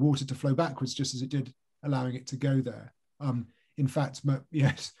allowed water to flow backwards just as it did allowing it to go there. In fact,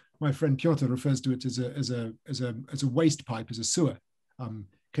 my friend Piotr refers to it as a waste pipe, as a sewer,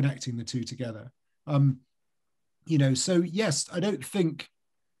 connecting the two together. So yes, I don't think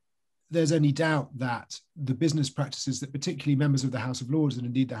there's any doubt that the business practices that particularly members of the House of Lords and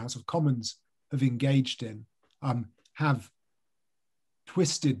indeed the House of Commons have engaged in have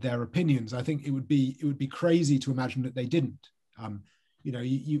twisted their opinions. I think it would be crazy to imagine that they didn't.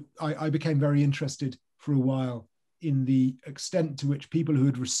 I became very interested for a while in the extent to which people who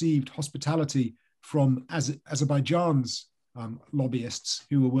had received hospitality from Azerbaijan's lobbyists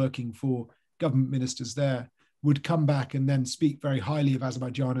who were working for government ministers there would come back and then speak very highly of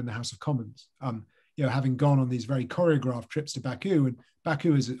Azerbaijan in the House of Commons. Having gone on these very choreographed trips to Baku, and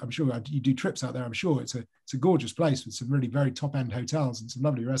Baku is, I'm sure you do trips out there, I'm sure it's a gorgeous place with some really very top-end hotels and some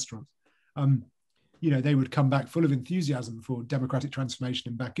lovely restaurants. They would come back full of enthusiasm for democratic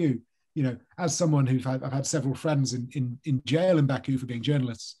transformation in Baku. As someone I've had several friends in jail in Baku for being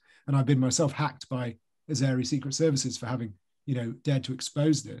journalists, and I've been myself hacked by Azeri secret services for having, dared to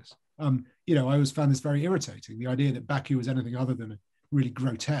expose this. I always found this very irritating. The idea that Baku was anything other than a really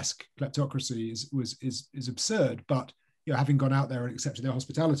grotesque kleptocracy is absurd. But having gone out there and accepted their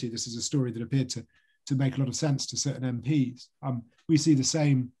hospitality, this is a story that appeared to make a lot of sense to certain MPs. We see the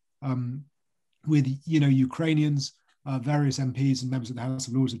same with Ukrainians. Various MPs and members of the House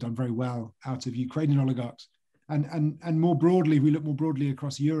of Lords have done very well out of Ukrainian oligarchs, and more broadly, we look more broadly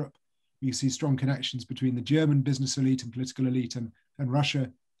across Europe. We see strong connections between the German business elite and political elite and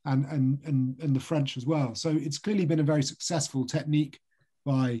Russia and the French as well. So it's clearly been a very successful technique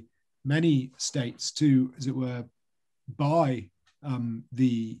by many states to, as it were, buy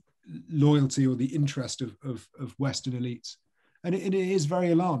the loyalty or the interest of Western elites, and it is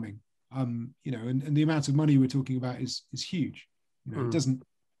very alarming. And the amount of money we're talking about is huge. It doesn't.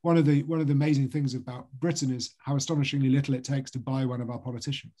 One of the amazing things about Britain is how astonishingly little it takes to buy one of our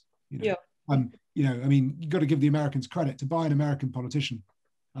politicians. Yeah. You've got to give the Americans credit. To buy an American politician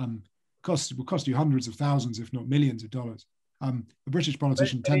will cost you hundreds of thousands, if not millions of dollars. A British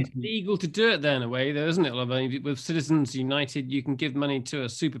politician tends it's to... legal to do it then, in a way, though, isn't it? I mean, with Citizens United, you can give money to a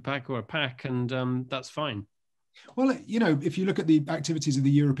super PAC or a PAC, and that's fine. Well, you know, if you look at the activities of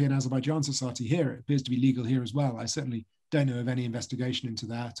the European Azerbaijan Society here, it appears to be legal here as well. I certainly don't know of any investigation into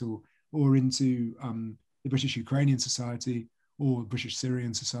that or into the British Ukrainian Society or British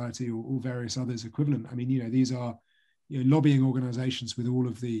Syrian Society or various others equivalent. I mean, you know, these are, you know, lobbying organizations with all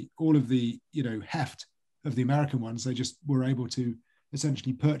of the you know, heft of the American ones. They just were able to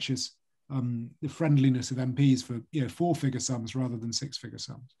essentially purchase the friendliness of MPs for, you know, 4-figure sums rather than 6-figure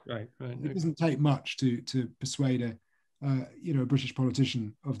sums. Right. It doesn't take much to persuade a you know, a British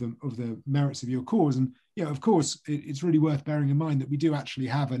politician of the merits of your cause. And you know, of course, it's really worth bearing in mind that we do actually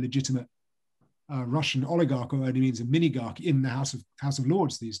have a legitimate Russian oligarch, or only means a minigarch, in the House of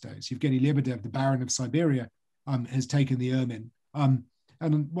Lords these days. Yevgeny Lebedev, the Baron of Siberia, has taken the ermine. And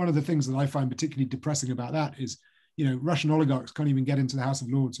one of the things that I find particularly depressing about that is, you know, Russian oligarchs can't even get into the House of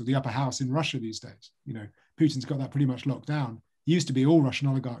Lords or the upper house in Russia these days. You know, Putin's got that pretty much locked down. It used to be all Russian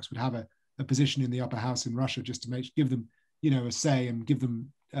oligarchs would have a position in the upper house in Russia just to give them, you know, a say and give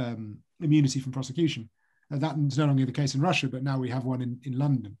them immunity from prosecution. That's no longer the case in Russia, but now we have one in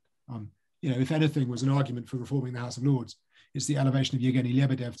London. You know, if anything was an argument for reforming the House of Lords, it's the elevation of Yevgeny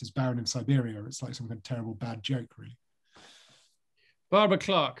Lebedev as Baron of Siberia. It's like some kind of terrible bad joke, really. Barbara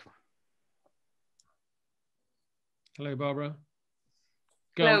Clark. Hello, Barbara.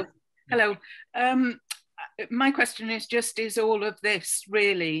 Go. Hello. My question is just, is all of this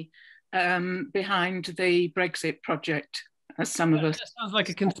really behind the Brexit project, as some of us... That sounds like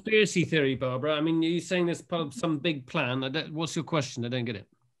a conspiracy theory, Barbara. I mean, are you saying there's part of some big plan? What's your question? I don't get it.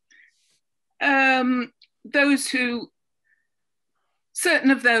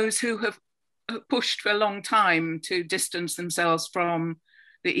 Certain of those who have pushed for a long time to distance themselves from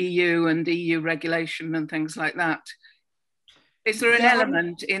the EU and EU regulation and things like that. Is there an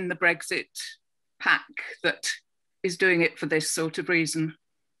element in the Brexit pack that is doing it for this sort of reason?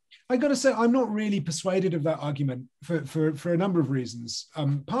 I got to say, I'm not really persuaded of that argument for a number of reasons.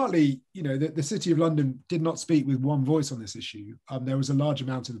 Partly, you know, the City of London did not speak with one voice on this issue. There was a large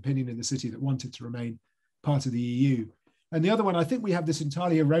amount of opinion in the city that wanted to remain part of the EU. And the other one, I think we have this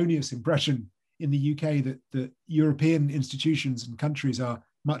entirely erroneous impression in the UK that European institutions and countries are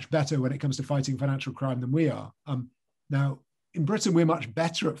much better when it comes to fighting financial crime than we are. Now, in Britain, we're much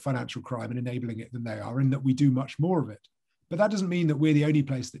better at financial crime and enabling it than they are, in that we do much more of it. But that doesn't mean that we're the only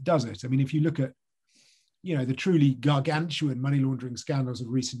place that does it. I mean, if you look at, you know, the truly gargantuan money laundering scandals of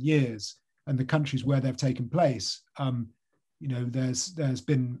recent years and the countries where they've taken place, you know, there's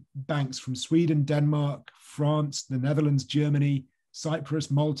been banks from Sweden, Denmark, France, the Netherlands, Germany, Cyprus,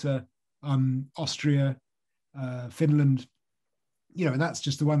 Malta, Austria, Finland, you know, and that's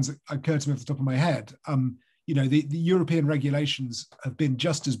just the ones that occur to me off the top of my head. You know, the European regulations have been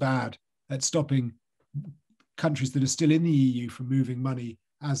just as bad at stopping countries that are still in the EU from moving money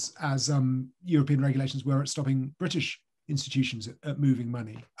as European regulations were at stopping British institutions at moving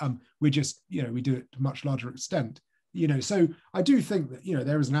money. We're just, you know, we do it to a much larger extent. You know, so I do think that, you know,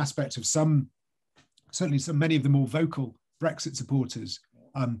 there is an aspect of many of the more vocal Brexit supporters,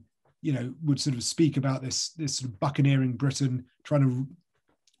 you know, would sort of speak about this sort of buccaneering Britain, trying to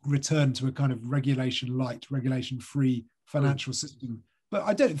return to a kind of regulation-light, regulation-free financial system. But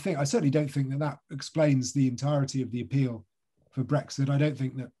I certainly don't think that explains the entirety of the appeal for Brexit. I don't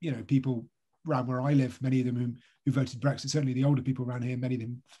think that, you know, people around where I live, many of them who voted Brexit, certainly the older people around here, many of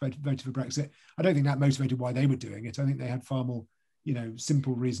them voted for Brexit. I don't think that motivated why they were doing it. I think they had far more, you know,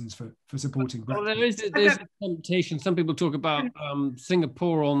 simple reasons for supporting Brexit. Well, there's a temptation. Some people talk about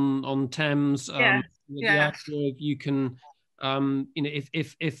Singapore on Thames. The idea of you can, you know,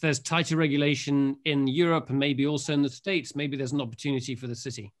 if there's tighter regulation in Europe and maybe also in the States, maybe there's an opportunity for the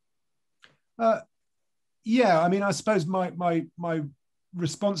city. Yeah, I mean, I suppose my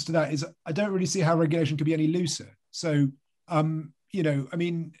response to that is I don't really see how regulation could be any looser. So, you know, I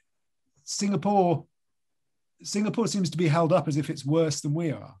mean, Singapore seems to be held up as if it's worse than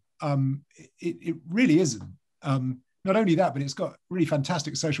we are. It really isn't. Not only that, but it's got really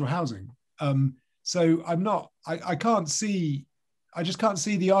fantastic social housing. So I just can't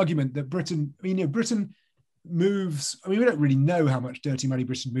see the argument that Britain, I mean, you know, Britain moves, I mean, we don't really know how much dirty money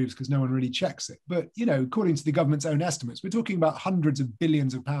Britain moves because no one really checks it. But, you know, according to the government's own estimates, we're talking about hundreds of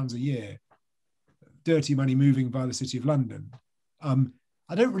billions of pounds a year, dirty money moving via the City of London.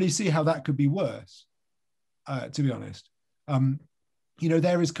 I don't really see how that could be worse, to be honest. You know,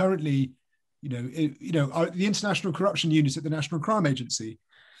 there is currently, the International Corruption Unit at the National Crime Agency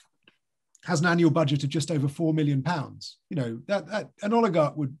has an annual budget of just over £4 million. You know, that an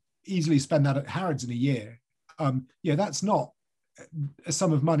oligarch would easily spend that at Harrods in a year. that's not a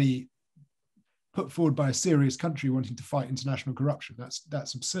sum of money put forward by a serious country wanting to fight international corruption.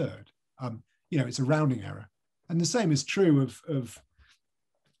 That's absurd. It's a rounding error. And the same is true of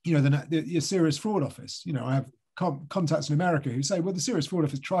the Serious Fraud Office. I have contacts in America who say, well, the Serious Fraud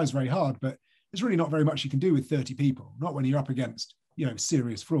Office tries very hard, but there's really not very much you can do with 30 people, not when you're up against,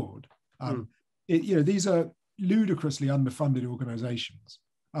 serious fraud. These are ludicrously underfunded organizations.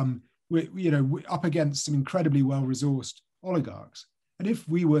 We're up against some incredibly well-resourced oligarchs. And if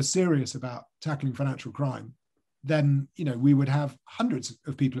we were serious about tackling financial crime, then, we would have hundreds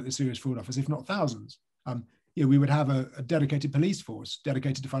of people at the Serious Fraud Office, if not thousands. We would have a dedicated police force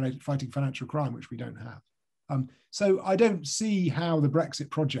dedicated to fighting financial crime, which we don't have. So I don't see how the Brexit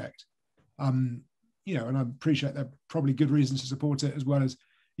project, and I appreciate there are probably good reasons to support it as well as,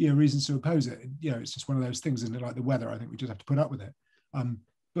 reasons to oppose it. It's just one of those things, isn't it? Like the weather, I think we just have to put up with it.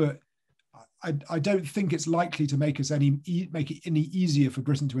 But I don't think it's likely to make it any easier for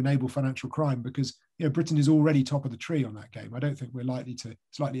Britain to enable financial crime, because Britain is already top of the tree on that game. I don't think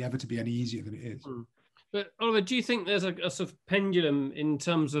it's likely ever to be any easier than it is. But Oliver, do you think there's a sort of pendulum in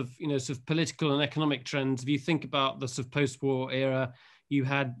terms of sort of political and economic trends? If you think about the sort of post-war era, you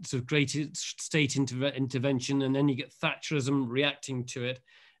had sort of greater state intervention, and then you get Thatcherism reacting to it.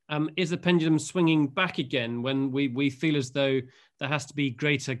 Is the pendulum swinging back again when we feel as though there has to be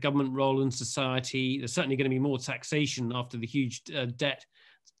greater government role in society? There's certainly going to be more taxation after the huge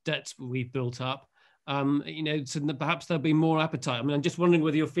debts we've built up. So perhaps there'll be more appetite. I mean, I'm just wondering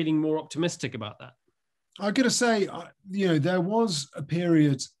whether you're feeling more optimistic about that. I've got to say, there was a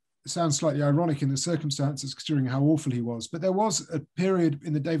period, it sounds slightly ironic in the circumstances considering how awful he was, but there was a period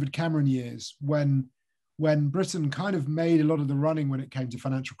in the David Cameron years when Britain kind of made a lot of the running when it came to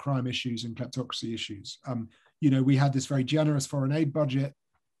financial crime issues and kleptocracy issues. We had this very generous foreign aid budget.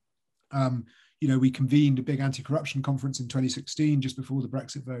 We convened a big anti-corruption conference in 2016, just before the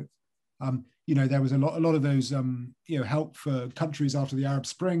Brexit vote. There was a lot of those, help for countries after the Arab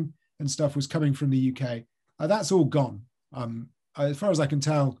Spring and stuff was coming from the UK. That's all gone. As far as I can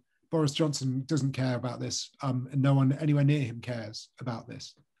tell, Boris Johnson doesn't care about this, and no one anywhere near him cares about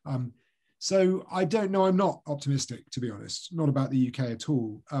this. So I don't know. I'm not optimistic, to be honest, not about the UK at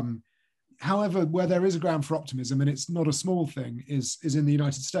all. However, where there is a ground for optimism, and it's not a small thing, is in the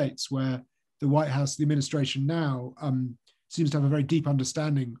United States, where the White House, the administration now, seems to have a very deep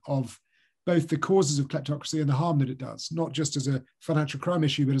understanding of both the causes of kleptocracy and the harm that it does, not just as a financial crime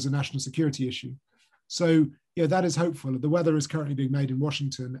issue, but as a national security issue. So, that is hopeful. The weather is currently being made in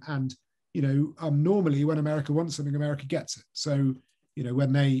Washington, and, normally when America wants something, America gets it. So,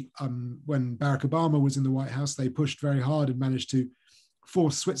 when Barack Obama was in the White House, they pushed very hard and managed to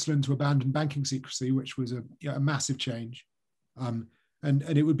force Switzerland to abandon banking secrecy, which was a massive change. And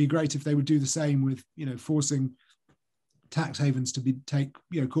it would be great if they would do the same with, forcing tax havens to take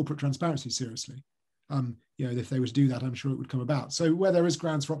corporate transparency seriously. If they were to do that, I'm sure it would come about. So where there is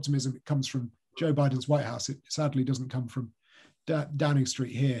grounds for optimism, it comes from Joe Biden's White House. It sadly doesn't come from Downing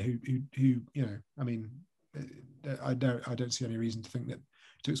Street here, I don't see any reason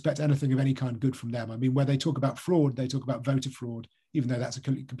to expect anything of any kind good from them. I mean, where they talk about fraud, they talk about voter fraud, even though that's a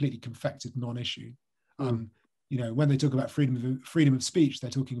completely confected non-issue. When they talk about freedom of speech, they're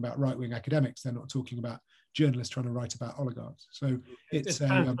talking about right-wing academics. They're not talking about journalists trying to write about oligarchs. So it's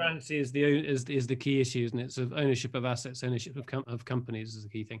transparency is the key issue, isn't it? So ownership of assets, ownership of companies is the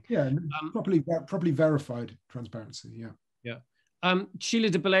key thing. Yeah, properly verified transparency. Yeah. Yeah. Sheila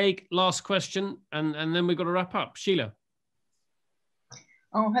de Beleg, last question, and then we've got to wrap up. Sheila.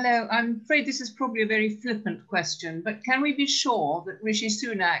 Oh, hello. I'm afraid this is probably a very flippant question, but can we be sure that Rishi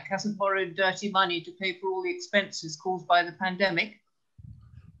Sunak hasn't borrowed dirty money to pay for all the expenses caused by the pandemic?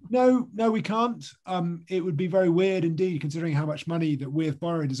 No, we can't. It would be very weird indeed, considering how much money that we have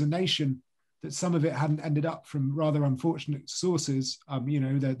borrowed as a nation, that some of it hadn't ended up from rather unfortunate sources.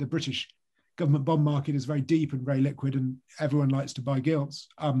 The British government bond market is very deep and very liquid, and everyone likes to buy gilts.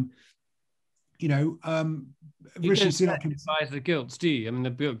 You don't buy the gilts, do you? I mean,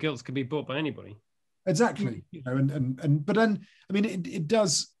 the gilts can be bought by anybody. Exactly. But then, I mean, it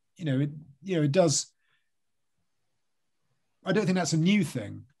does. It does. I don't think that's a new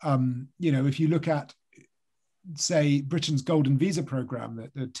thing. If you look at, say, Britain's golden visa program,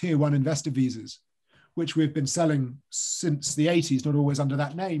 the tier 1 investor visas, which we've been selling since the 80s, not always under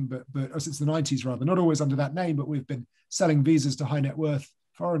that name, or since the 90s rather, not always under that name, but we've been selling visas to high net worth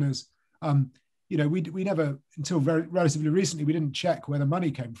foreigners. We never, until very relatively recently, we didn't check where the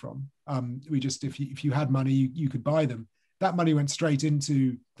money came from. We just, if you had money, you could buy them. That money went straight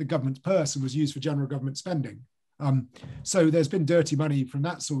into the government's purse and was used for general government spending. So there's been dirty money from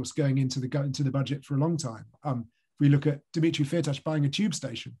that source going into the budget for a long time. If we look at Dimitri Firtash buying a tube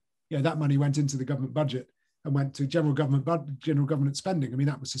station, that money went into the government budget and went to general government spending. I mean,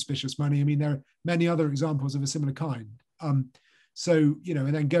 that was suspicious money. I mean, there are many other examples of a similar kind. So,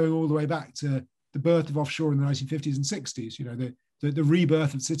 and then going all the way back to the birth of offshore in the 1950s and 60s, the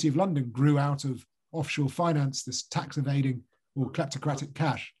rebirth of the City of London grew out of offshore finance, this tax evading or kleptocratic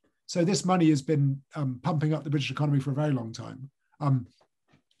cash. So this money has been pumping up the British economy for a very long time.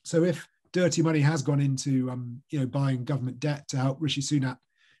 So if dirty money has gone into, buying government debt to help Rishi Sunak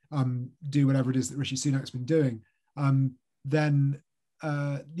do whatever it is that Rishi Sunak's been doing, then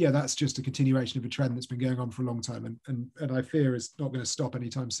that's just a continuation of a trend that's been going on for a long time, and I fear is not going to stop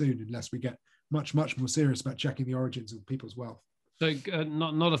anytime soon unless we get much more serious about checking the origins of people's wealth. So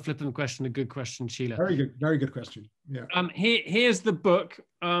not a flippant question, a good question, Sheila. Very good question. Yeah. Here's the book.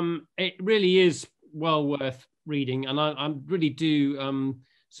 It really is well worth reading, and I really do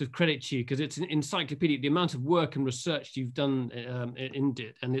sort of credit to you because it's an encyclopedia. The amount of work and research you've done in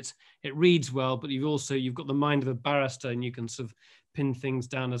it, and it reads well, but you've got the mind of a barrister, and you can sort of pin things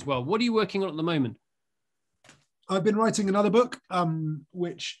down as well. What are you working on at the moment? I've been writing another book,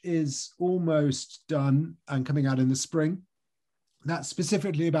 which is almost done and coming out in the spring. That's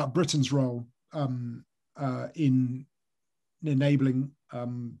specifically about Britain's role in enabling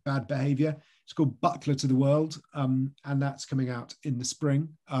bad behaviour. It's called Butler to the World, and that's coming out in the spring.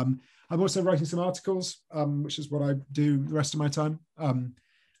 I'm also writing some articles, which is what I do the rest of my time,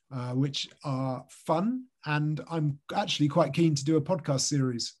 which are fun. And I'm actually quite keen to do a podcast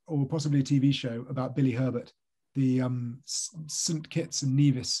series or possibly a TV show about Billy Herbert, the St. Kitts and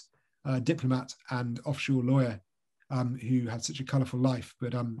Nevis diplomat and offshore lawyer who had such a colourful life.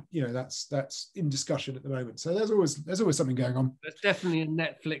 But that's in discussion at the moment. So there's always something going on. There's definitely a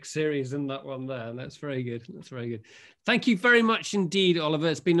Netflix series in that one there. That's very good. That's very good. Thank you very much indeed, Oliver.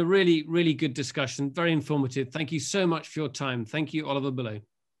 It's been a really, really good discussion. Very informative. Thank you so much for your time. Thank you, Oliver Bullough.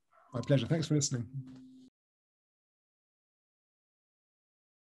 My pleasure. Thanks for listening.